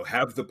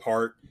have the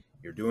part,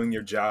 you're doing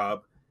your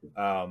job,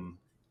 I'm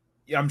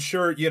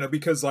sure,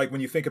 because like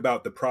when you think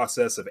about the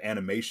process of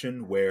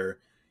animation where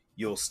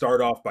you'll start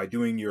off by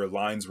doing your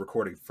lines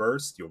recorded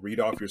first, you'll read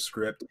off your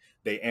script,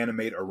 they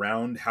animate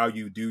around how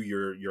you do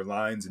your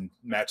lines and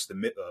match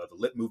the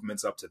lip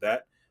movements up to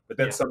that. But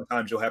then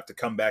sometimes you'll have to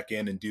come back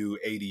in and do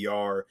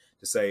ADR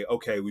to say,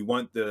 okay, we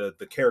want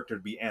the character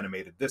to be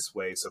animated this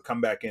way, so come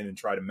back in and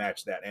try to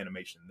match that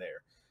animation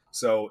there.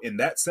 So in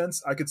that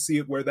sense, I could see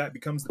it where that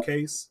becomes the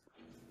case.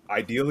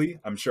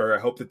 Ideally, I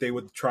hope that they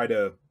would try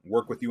to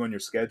work with you on your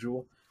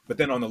schedule. But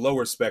then on the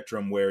lower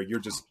spectrum where you're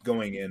just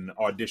going in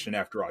audition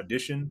after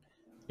audition,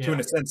 to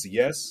in a sense,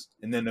 yes.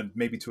 And then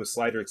maybe to a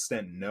slighter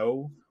extent,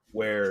 no,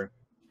 where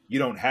you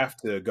don't have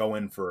to go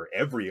in for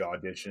every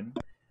audition.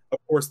 Of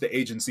course, the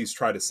agencies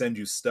try to send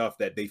you stuff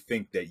that they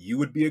think that you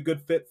would be a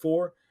good fit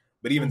for.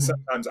 But even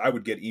sometimes I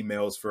would get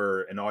emails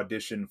for an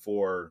audition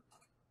for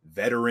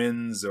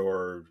veterans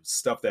or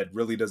stuff that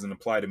really doesn't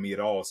apply to me at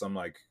all. So I'm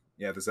like,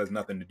 yeah, this has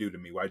nothing to do to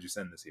me. Why'd you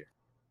send this here?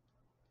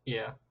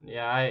 Yeah,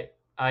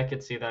 I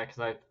could see that because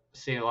I've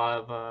seen a lot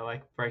of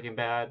like Breaking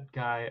Bad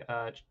guy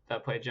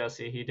that played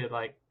Jesse. He did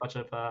like a bunch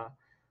of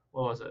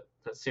what was it?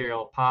 The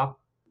cereal pops.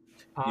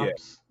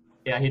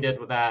 Yeah, he did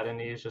with that, and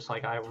he was just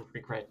like, I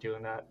regret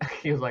doing that.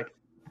 He was like,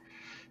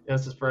 it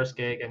was his first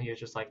gig, and he was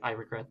just like, I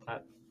regret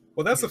that.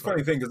 Well, that's the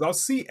funny thing, because I'll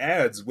see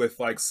ads with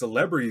like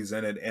celebrities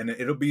in it, and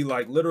it'll be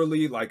like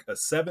literally like a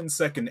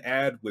 7-second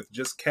ad with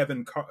just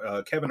Kevin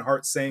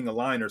Hart saying a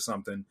line or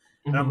something,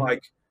 and I'm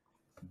like,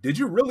 did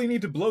you really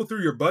need to blow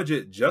through your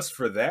budget just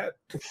for that?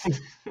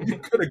 You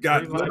could have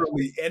got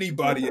literally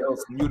anybody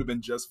else and you'd have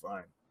been just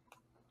fine.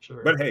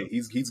 Sure. But hey,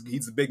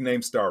 he's a big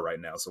name star right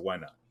now, so why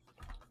not?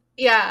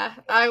 Yeah,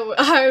 I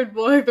would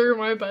blow through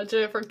my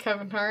budget for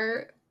Kevin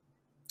Hart.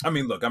 I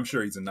mean, look, I'm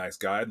sure he's a nice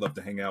guy. I'd love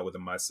to hang out with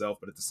him myself,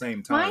 but at the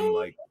same time,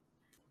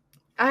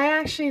 I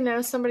actually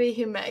know somebody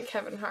who met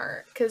Kevin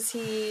Hart because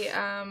he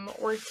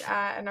worked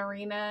at an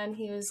arena and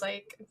he was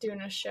like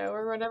doing a show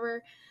or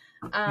whatever.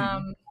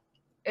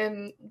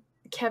 And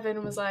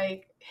Kevin was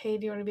like, hey,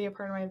 do you want to be a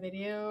part of my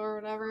video or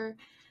whatever?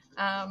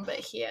 But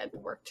he had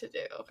work to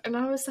do. And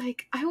I was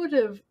like, I would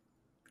have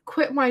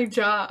quit my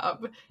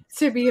job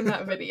to be in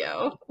that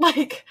video.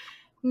 Like,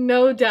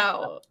 no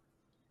doubt.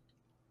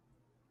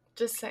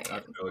 Just saying. I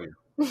feel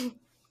you.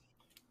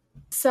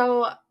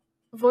 So,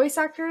 voice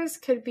actors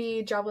could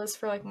be jobless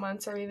for like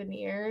months or even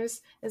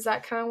years. Is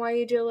that kind of why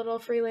you do a little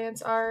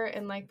freelance art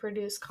and like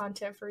produce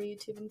content for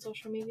YouTube and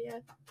social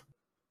media?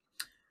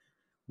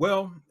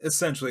 Well,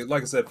 essentially,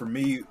 like I said, for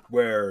me,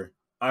 where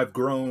I've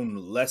grown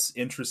less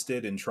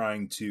interested in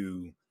trying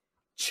to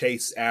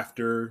chase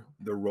after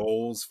the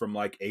roles from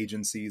like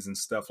agencies and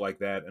stuff like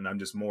that, and I'm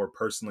just more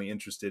personally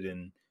interested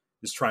in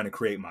just trying to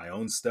create my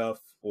own stuff.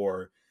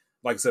 Or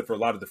like I said, for a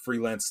lot of the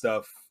freelance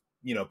stuff,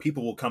 you know,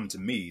 people will come to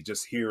me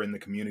just here in the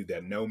community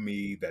that know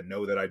me, that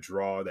know that I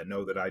draw, that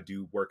know that I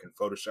do work in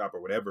Photoshop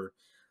or whatever.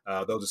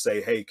 They'll just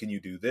say, hey, can you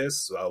do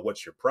this?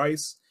 What's your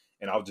price?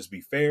 And I'll just be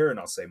fair and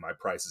I'll say my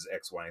price is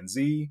X, Y, and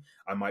Z.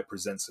 I might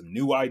present some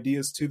new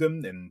ideas to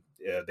them and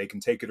they can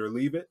take it or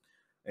leave it.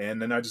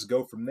 And then I just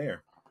go from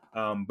there.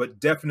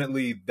 But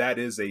definitely that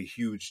is a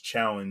huge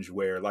challenge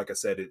where, like I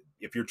said,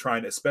 if you're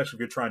trying, especially if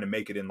you're trying to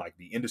make it in like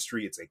the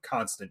industry, it's a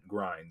constant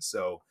grind.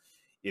 So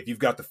if you've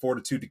got the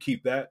fortitude to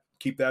keep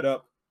that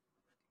up,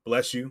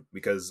 bless you,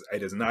 because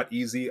it is not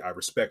easy. I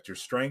respect your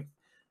strength,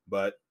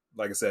 but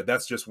like I said,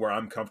 that's just where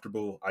I'm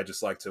comfortable. I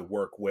just like to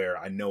work where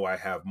I know I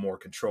have more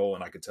control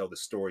and I can tell the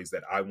stories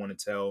that I want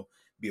to tell,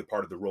 be a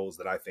part of the roles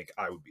that I think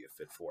I would be a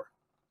fit for.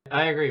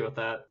 I agree with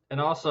that. And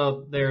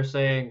also they're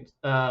saying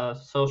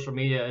social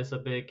media is a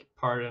big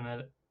part in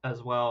it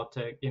as well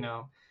to, you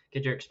know,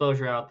 get your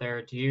exposure out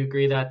there. Do you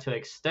agree that to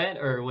extent,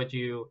 or would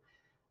you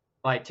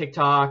like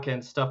TikTok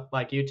and stuff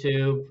like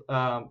YouTube?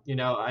 You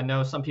know, I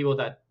know some people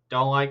that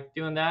don't like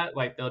doing that,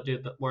 like they'll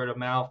do the word of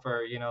mouth,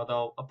 or you know,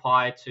 they'll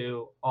apply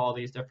to all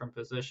these different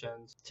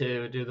positions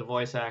to do the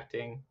voice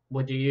acting.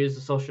 Would you use the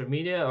social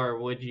media, or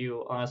would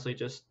you honestly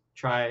just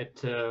try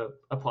to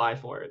apply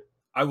for it?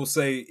 I will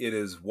say it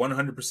is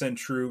 100%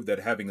 true that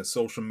having a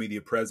social media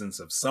presence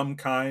of some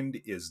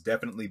kind is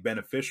definitely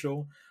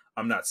beneficial.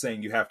 I'm not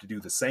saying you have to do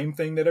the same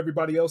thing that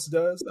everybody else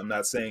does. I'm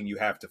not saying you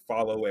have to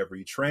follow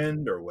every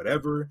trend or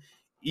whatever.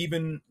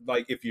 Even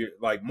like if you're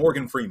like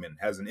Morgan Freeman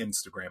has an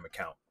Instagram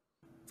account.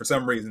 For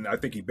some reason, I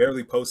think he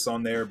barely posts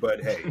on there,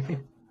 but hey,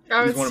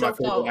 he's one of my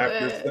favorite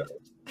actors.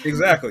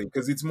 Exactly,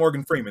 because it's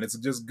Morgan Freeman. It's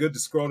just good to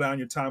scroll down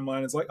your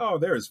timeline. It's like, oh,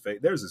 there's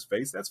his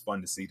face. That's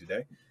fun to see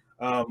today.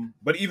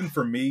 But even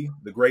for me,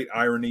 the great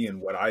irony in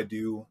what I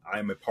do,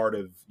 I'm a part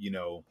of, you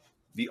know,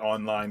 the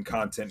online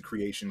content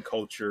creation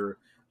culture.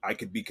 I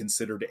could be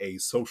considered a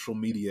social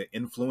media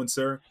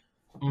influencer,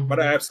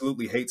 but I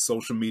absolutely hate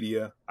social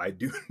media. I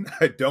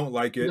don't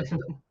like it,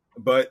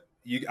 but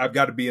I've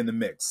got to be in the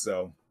mix.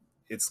 So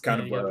it's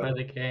kind of you gotta play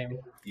the game.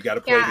 You got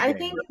to play the game. I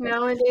think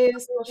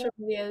nowadays social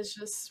media is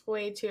just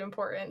way too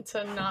important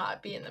to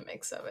not be in the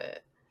mix of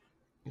it.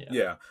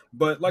 Yeah.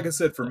 But like I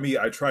said, for me,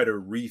 I try to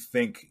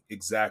rethink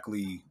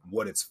exactly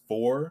what it's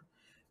for.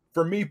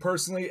 For me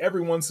personally,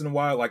 every once in a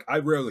while, like I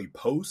rarely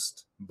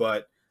post,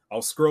 but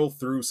I'll scroll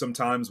through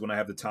sometimes when I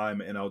have the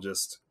time and I'll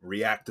just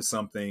react to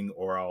something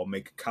or I'll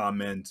make a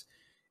comment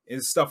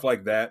and stuff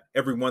like that.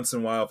 Every once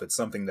in a while, if it's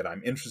something that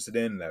I'm interested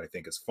in, that I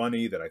think is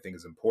funny, that I think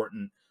is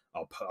important,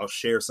 I'll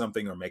share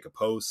something or make a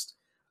post.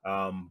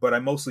 But I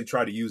mostly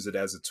try to use it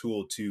as a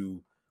tool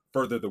to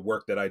further the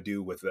work that I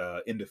do with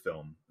Indie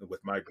with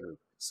my group.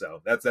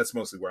 So that's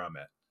mostly where I'm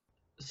at.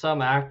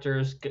 Some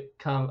actors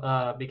become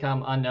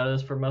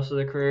unnoticed for most of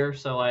their career.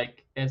 So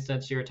like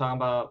instance, you were talking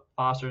about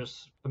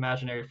Foster's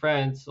Imaginary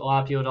Friends. A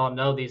lot of people don't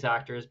know these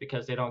actors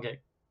because they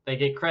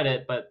get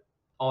credit, but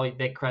all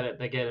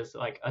they get is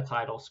like a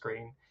title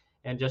screen.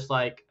 And just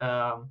like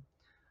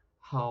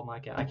oh my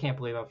god, I can't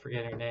believe I'm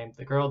forgetting her name.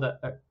 The girl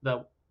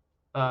that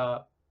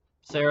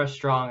Sarah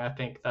Strong, I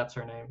think that's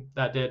her name,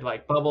 that did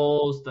like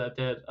Bubbles, that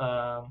did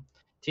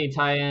Teen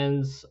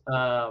Titans,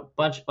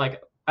 bunch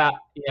like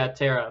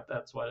Tara,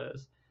 that's what it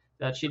is.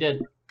 That she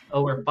did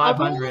over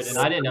 500, Bubbles? And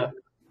I didn't know.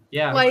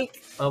 Yeah,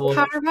 like Bubbles,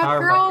 Powerpuff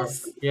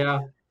Girls.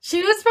 Yeah,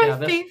 she was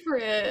my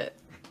favorite.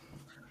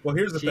 Well,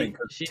 here's the thing.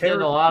 She did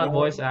a lot of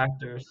voice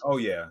actors. Oh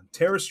yeah,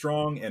 Tara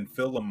Strong and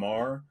Phil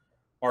LaMarr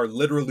are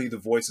literally the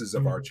voices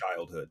of our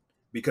childhood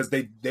because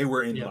they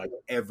were in like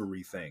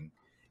everything.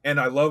 And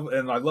I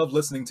love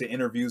listening to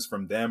interviews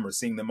from them or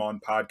seeing them on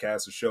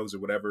podcasts or shows or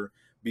whatever,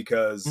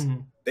 because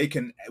they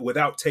can,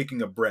 without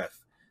taking a breath,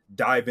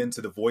 dive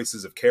into the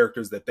voices of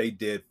characters that they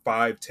did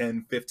 5,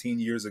 10, 15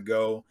 years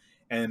ago.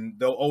 And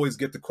they'll always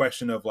get the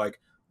question of like,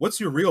 what's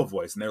your real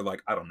voice? And they're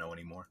like, I don't know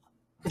anymore.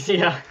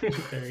 Yeah,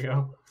 there you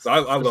go. So I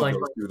love like-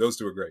 those two. Those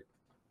two are great.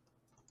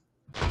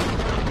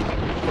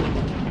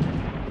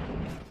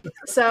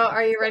 So,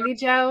 are you ready,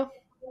 Joe?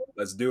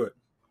 Let's do it.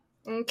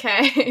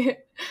 Okay.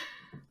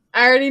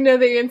 I already know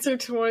the answer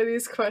to one of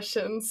these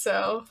questions,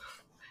 so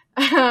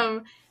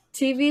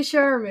TV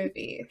show or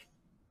movie?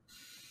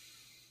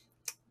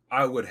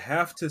 I would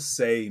have to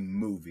say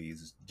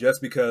movies, just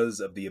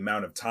because of the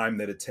amount of time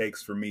that it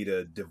takes for me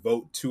to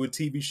devote to a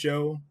TV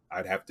show.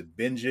 I'd have to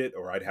binge it,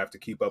 or I'd have to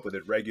keep up with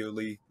it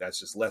regularly. That's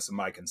just less of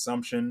my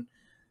consumption.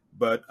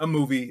 But a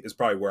movie is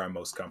probably where I'm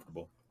most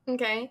comfortable.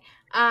 Okay.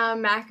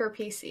 Mac or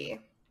PC?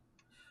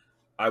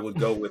 I would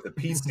go with a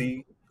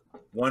PC.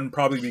 One,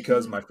 probably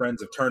because my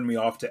friends have turned me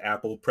off to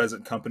Apple,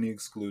 present company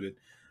excluded.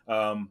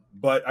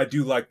 But I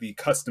do like the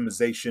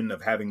customization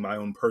of having my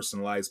own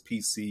personalized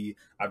PC.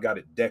 I've got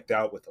it decked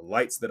out with the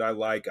lights that I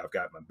like. I've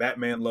got my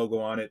Batman logo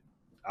on it,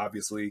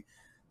 obviously.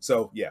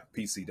 So yeah,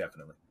 PC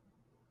definitely.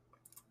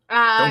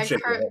 Don't shake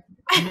your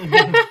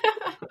head.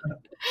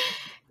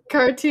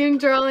 Cartoon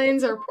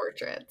drawings or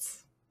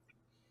portraits?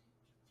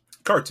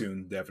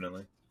 Cartoon,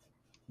 definitely.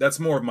 That's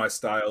more of my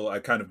style. I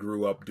kind of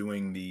grew up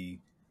doing the,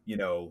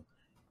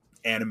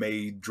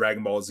 anime,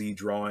 Dragon Ball Z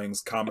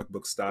drawings, comic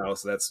book style,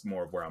 so that's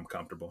more of where I'm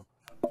comfortable.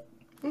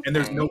 Okay. And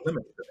there's no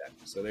limit to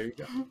that, so there you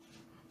go.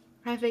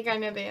 I think I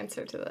know the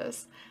answer to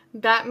this.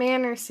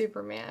 Batman or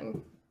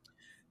Superman?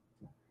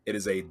 It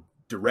is a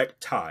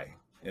direct tie,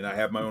 and I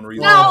have my own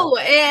reasons. No,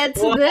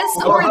 it's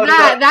this or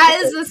that.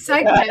 That is the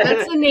segment.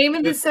 That's the name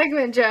of the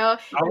segment, Joe.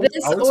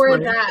 This or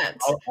that.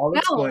 I'll No,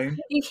 explain.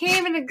 you can't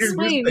even Here's the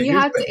explain. thing, You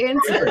here's have the to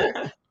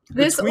answer.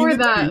 This Between or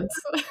the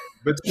that.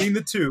 Between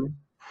the two,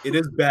 it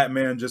is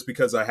Batman just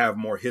because I have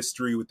more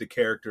history with the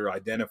character,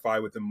 identify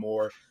with him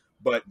more.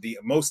 But the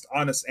most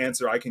honest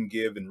answer I can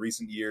give in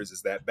recent years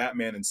is that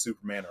Batman and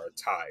Superman are a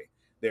tie.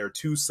 They are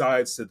two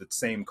sides to the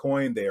same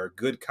coin. They are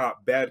good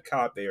cop, bad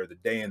cop. They are the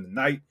day and the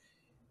night.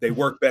 They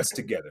work best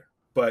together.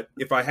 But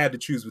if I had to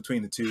choose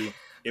between the two,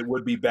 it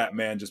would be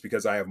Batman just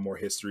because I have more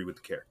history with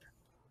the character.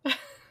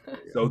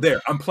 So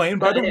there, I'm playing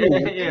by the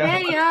rules.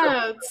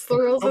 Yeah. It's the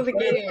rules of the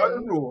game.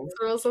 It's the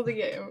rules of the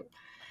game.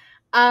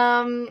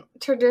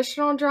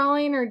 Traditional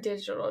drawing or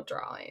digital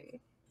drawing?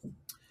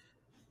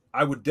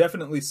 I would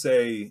definitely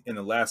say in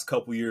the last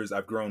couple years,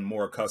 I've grown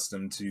more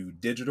accustomed to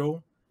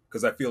digital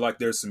because I feel like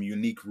there's some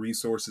unique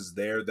resources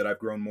there that I've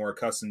grown more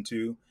accustomed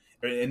to.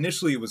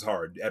 Initially, it was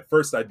hard. At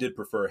first, I did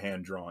prefer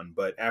hand-drawn,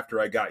 but after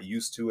I got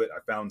used to it, I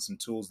found some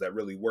tools that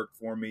really worked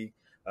for me,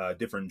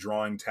 different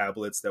drawing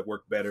tablets that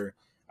work better.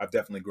 I've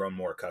definitely grown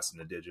more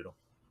accustomed to digital.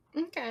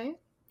 Okay.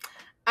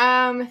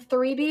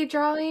 3D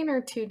drawing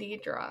or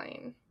 2D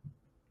drawing?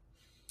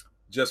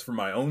 Just for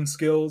my own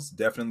skills,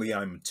 definitely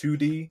I'm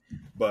 2D,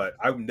 but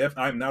I'm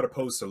not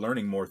opposed to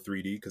learning more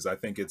 3D because I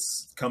think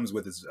comes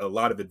with a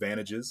lot of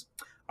advantages.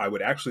 I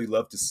would actually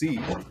love to see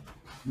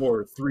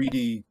more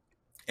 3D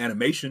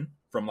animation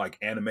from like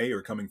anime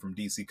or coming from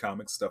DC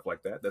Comics, stuff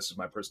like that. That's just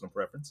my personal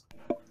preference.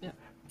 Yeah.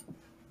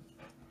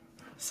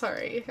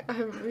 Sorry,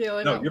 I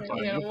really No, don't you're like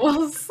fine.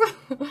 animals.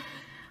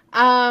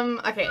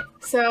 Okay,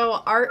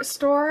 so art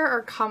store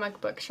or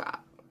comic book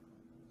shop?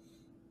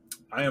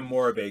 I am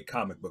more of a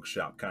comic book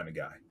shop kind of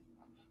guy.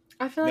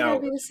 I feel like Now-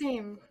 I'd be the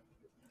same.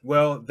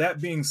 Well,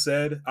 that being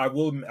said, I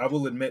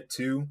will admit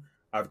too,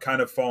 I've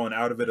kind of fallen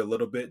out of it a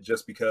little bit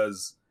just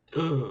because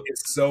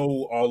it's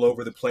so all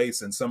over the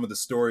place and some of the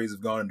stories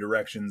have gone in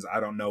directions I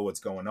don't know what's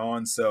going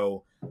on.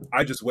 So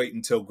I just wait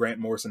until Grant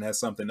Morrison has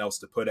something else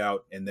to put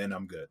out and then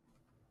I'm good.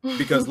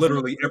 Because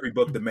literally every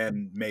book the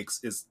man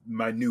makes is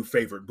my new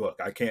favorite book.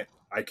 I can't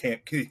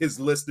his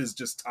list is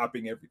just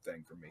topping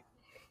everything for me.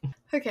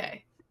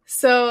 Okay,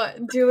 so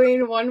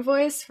doing one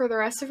voice for the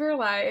rest of your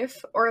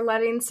life or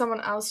letting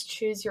someone else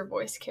choose your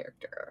voice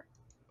character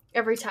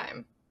every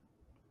time?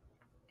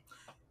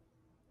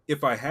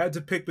 If I had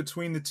to pick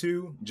between the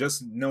two,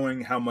 just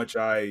knowing how much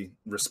I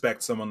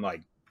respect someone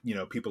like,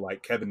 people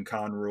like Kevin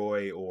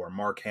Conroy or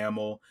Mark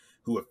Hamill,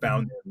 who have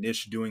found their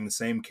niche doing the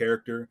same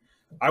character,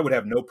 I would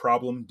have no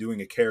problem doing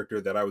a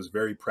character that I was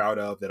very proud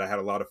of, that I had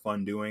a lot of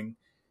fun doing,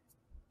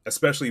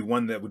 especially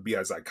one that would be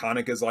as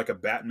iconic as like a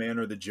Batman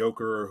or the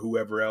Joker or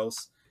whoever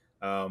else.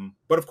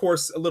 But of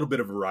course, a little bit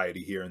of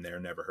variety here and there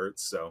never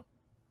hurts. So,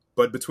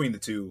 but between the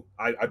two,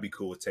 I'd be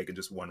cool with taking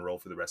just one role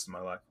for the rest of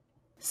my life.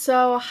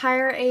 So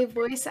hire a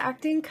voice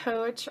acting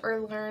coach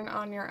or learn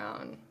on your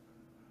own?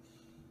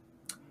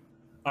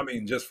 I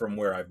mean, just from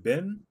where I've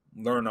been,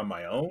 learn on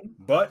my own,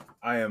 but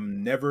I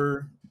am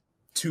never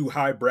too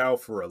highbrow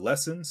for a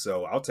lesson,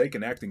 so I'll take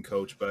an acting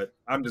coach, but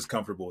I'm just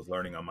comfortable with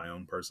learning on my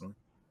own personally.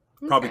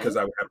 Probably because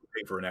I would have to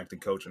pay for an acting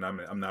coach, and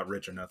I'm not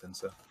rich or nothing,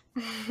 so.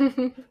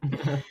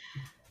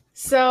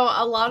 So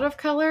a lot of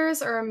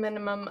colors or a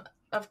minimum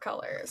of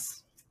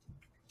colors?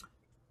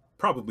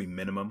 Probably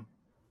minimum.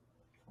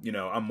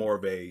 I'm more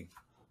of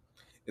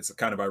it's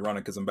kind of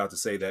ironic because I'm about to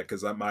say that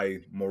because my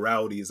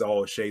morality is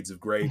all shades of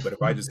gray, but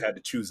if I just had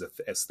to choose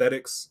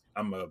aesthetics,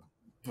 I'm a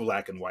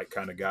black and white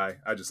kind of guy.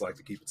 I just like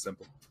to keep it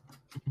simple.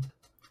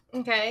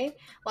 Okay,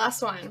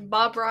 last one.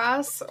 Bob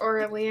Ross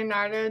or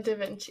Leonardo da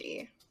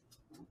Vinci?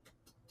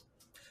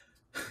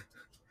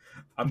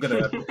 I'll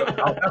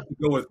have to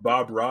go with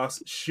Bob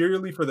Ross,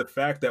 surely for the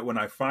fact that when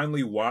I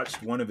finally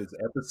watched one of his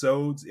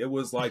episodes, it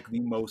was like the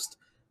most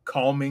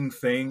calming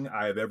thing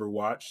I have ever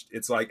watched.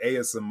 It's like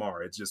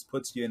ASMR. It just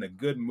puts you in a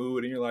good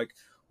mood, and you're like,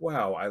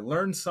 wow, I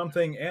learned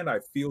something and I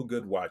feel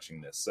good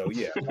watching this. So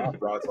yeah,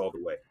 Bob Ross all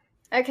the way.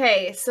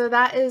 Okay, so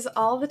that is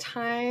all the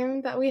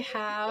time that we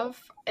have,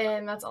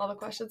 and that's all the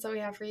questions that we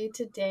have for you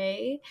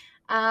today.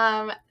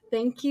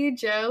 Thank you,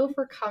 Joe,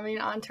 for coming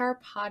onto our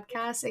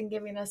podcast and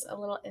giving us a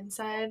little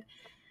insight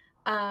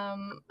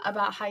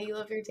about how you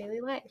live your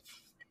daily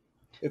life.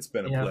 It's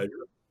been a pleasure.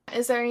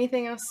 Is there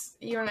anything else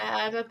you want to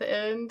add at the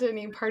end?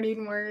 Any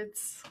parting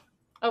words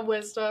of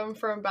wisdom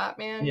from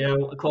Batman? Yeah,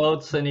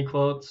 quotes, any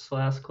quotes,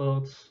 last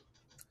quotes?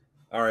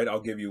 All right,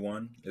 I'll give you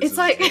one. It's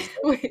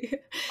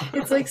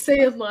like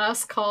saying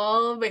last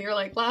call, but you're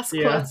like last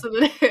quotes of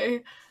the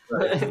day.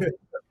 Right.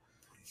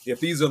 If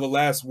these are the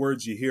last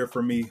words you hear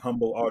from me,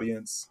 humble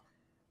audience,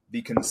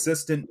 the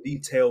consistent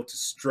detail to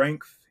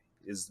strength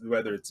is,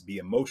 whether it's be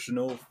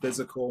emotional,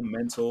 physical,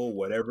 mental,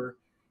 whatever,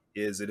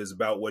 it is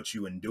about what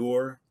you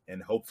endure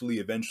and hopefully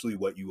eventually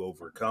what you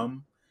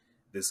overcome.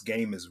 This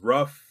game is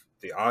rough.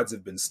 The odds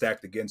have been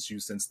stacked against you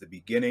since the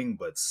beginning,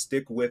 but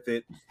stick with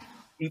it.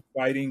 Keep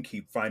fighting,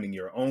 keep finding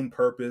your own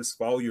purpose,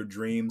 follow your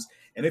dreams,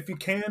 and if you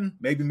can,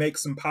 maybe make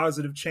some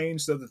positive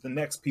change so that the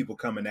next people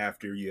coming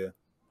after you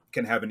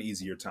can have an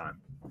easier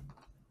time.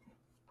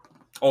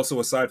 Also,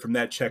 aside from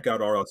that, check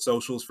out our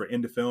socials for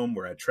Indie-Film.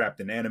 We're at Trapped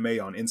in Anime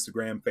on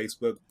Instagram,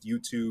 Facebook,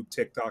 YouTube,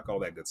 TikTok, all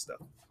that good stuff.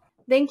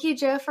 Thank you,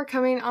 Joe, for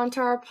coming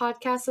onto our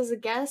podcast as a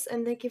guest,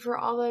 and thank you for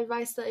all the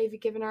advice that you've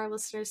given our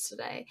listeners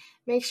today.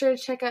 Make sure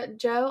to check out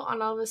Joe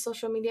on all of his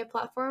social media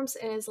platforms,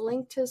 and his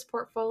link to his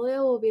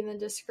portfolio will be in the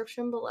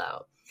description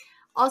below.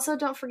 Also,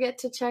 don't forget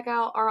to check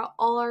out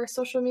all our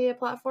social media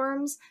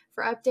platforms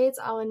for updates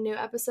on when new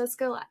episodes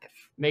go live.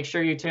 Make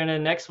sure you tune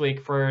in next week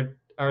for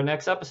our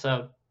next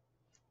episode.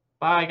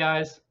 Bye,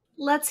 guys.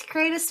 Let's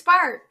create a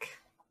spark.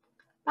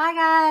 Bye,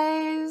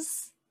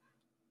 guys.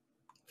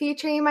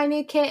 Featuring my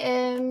new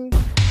kitten.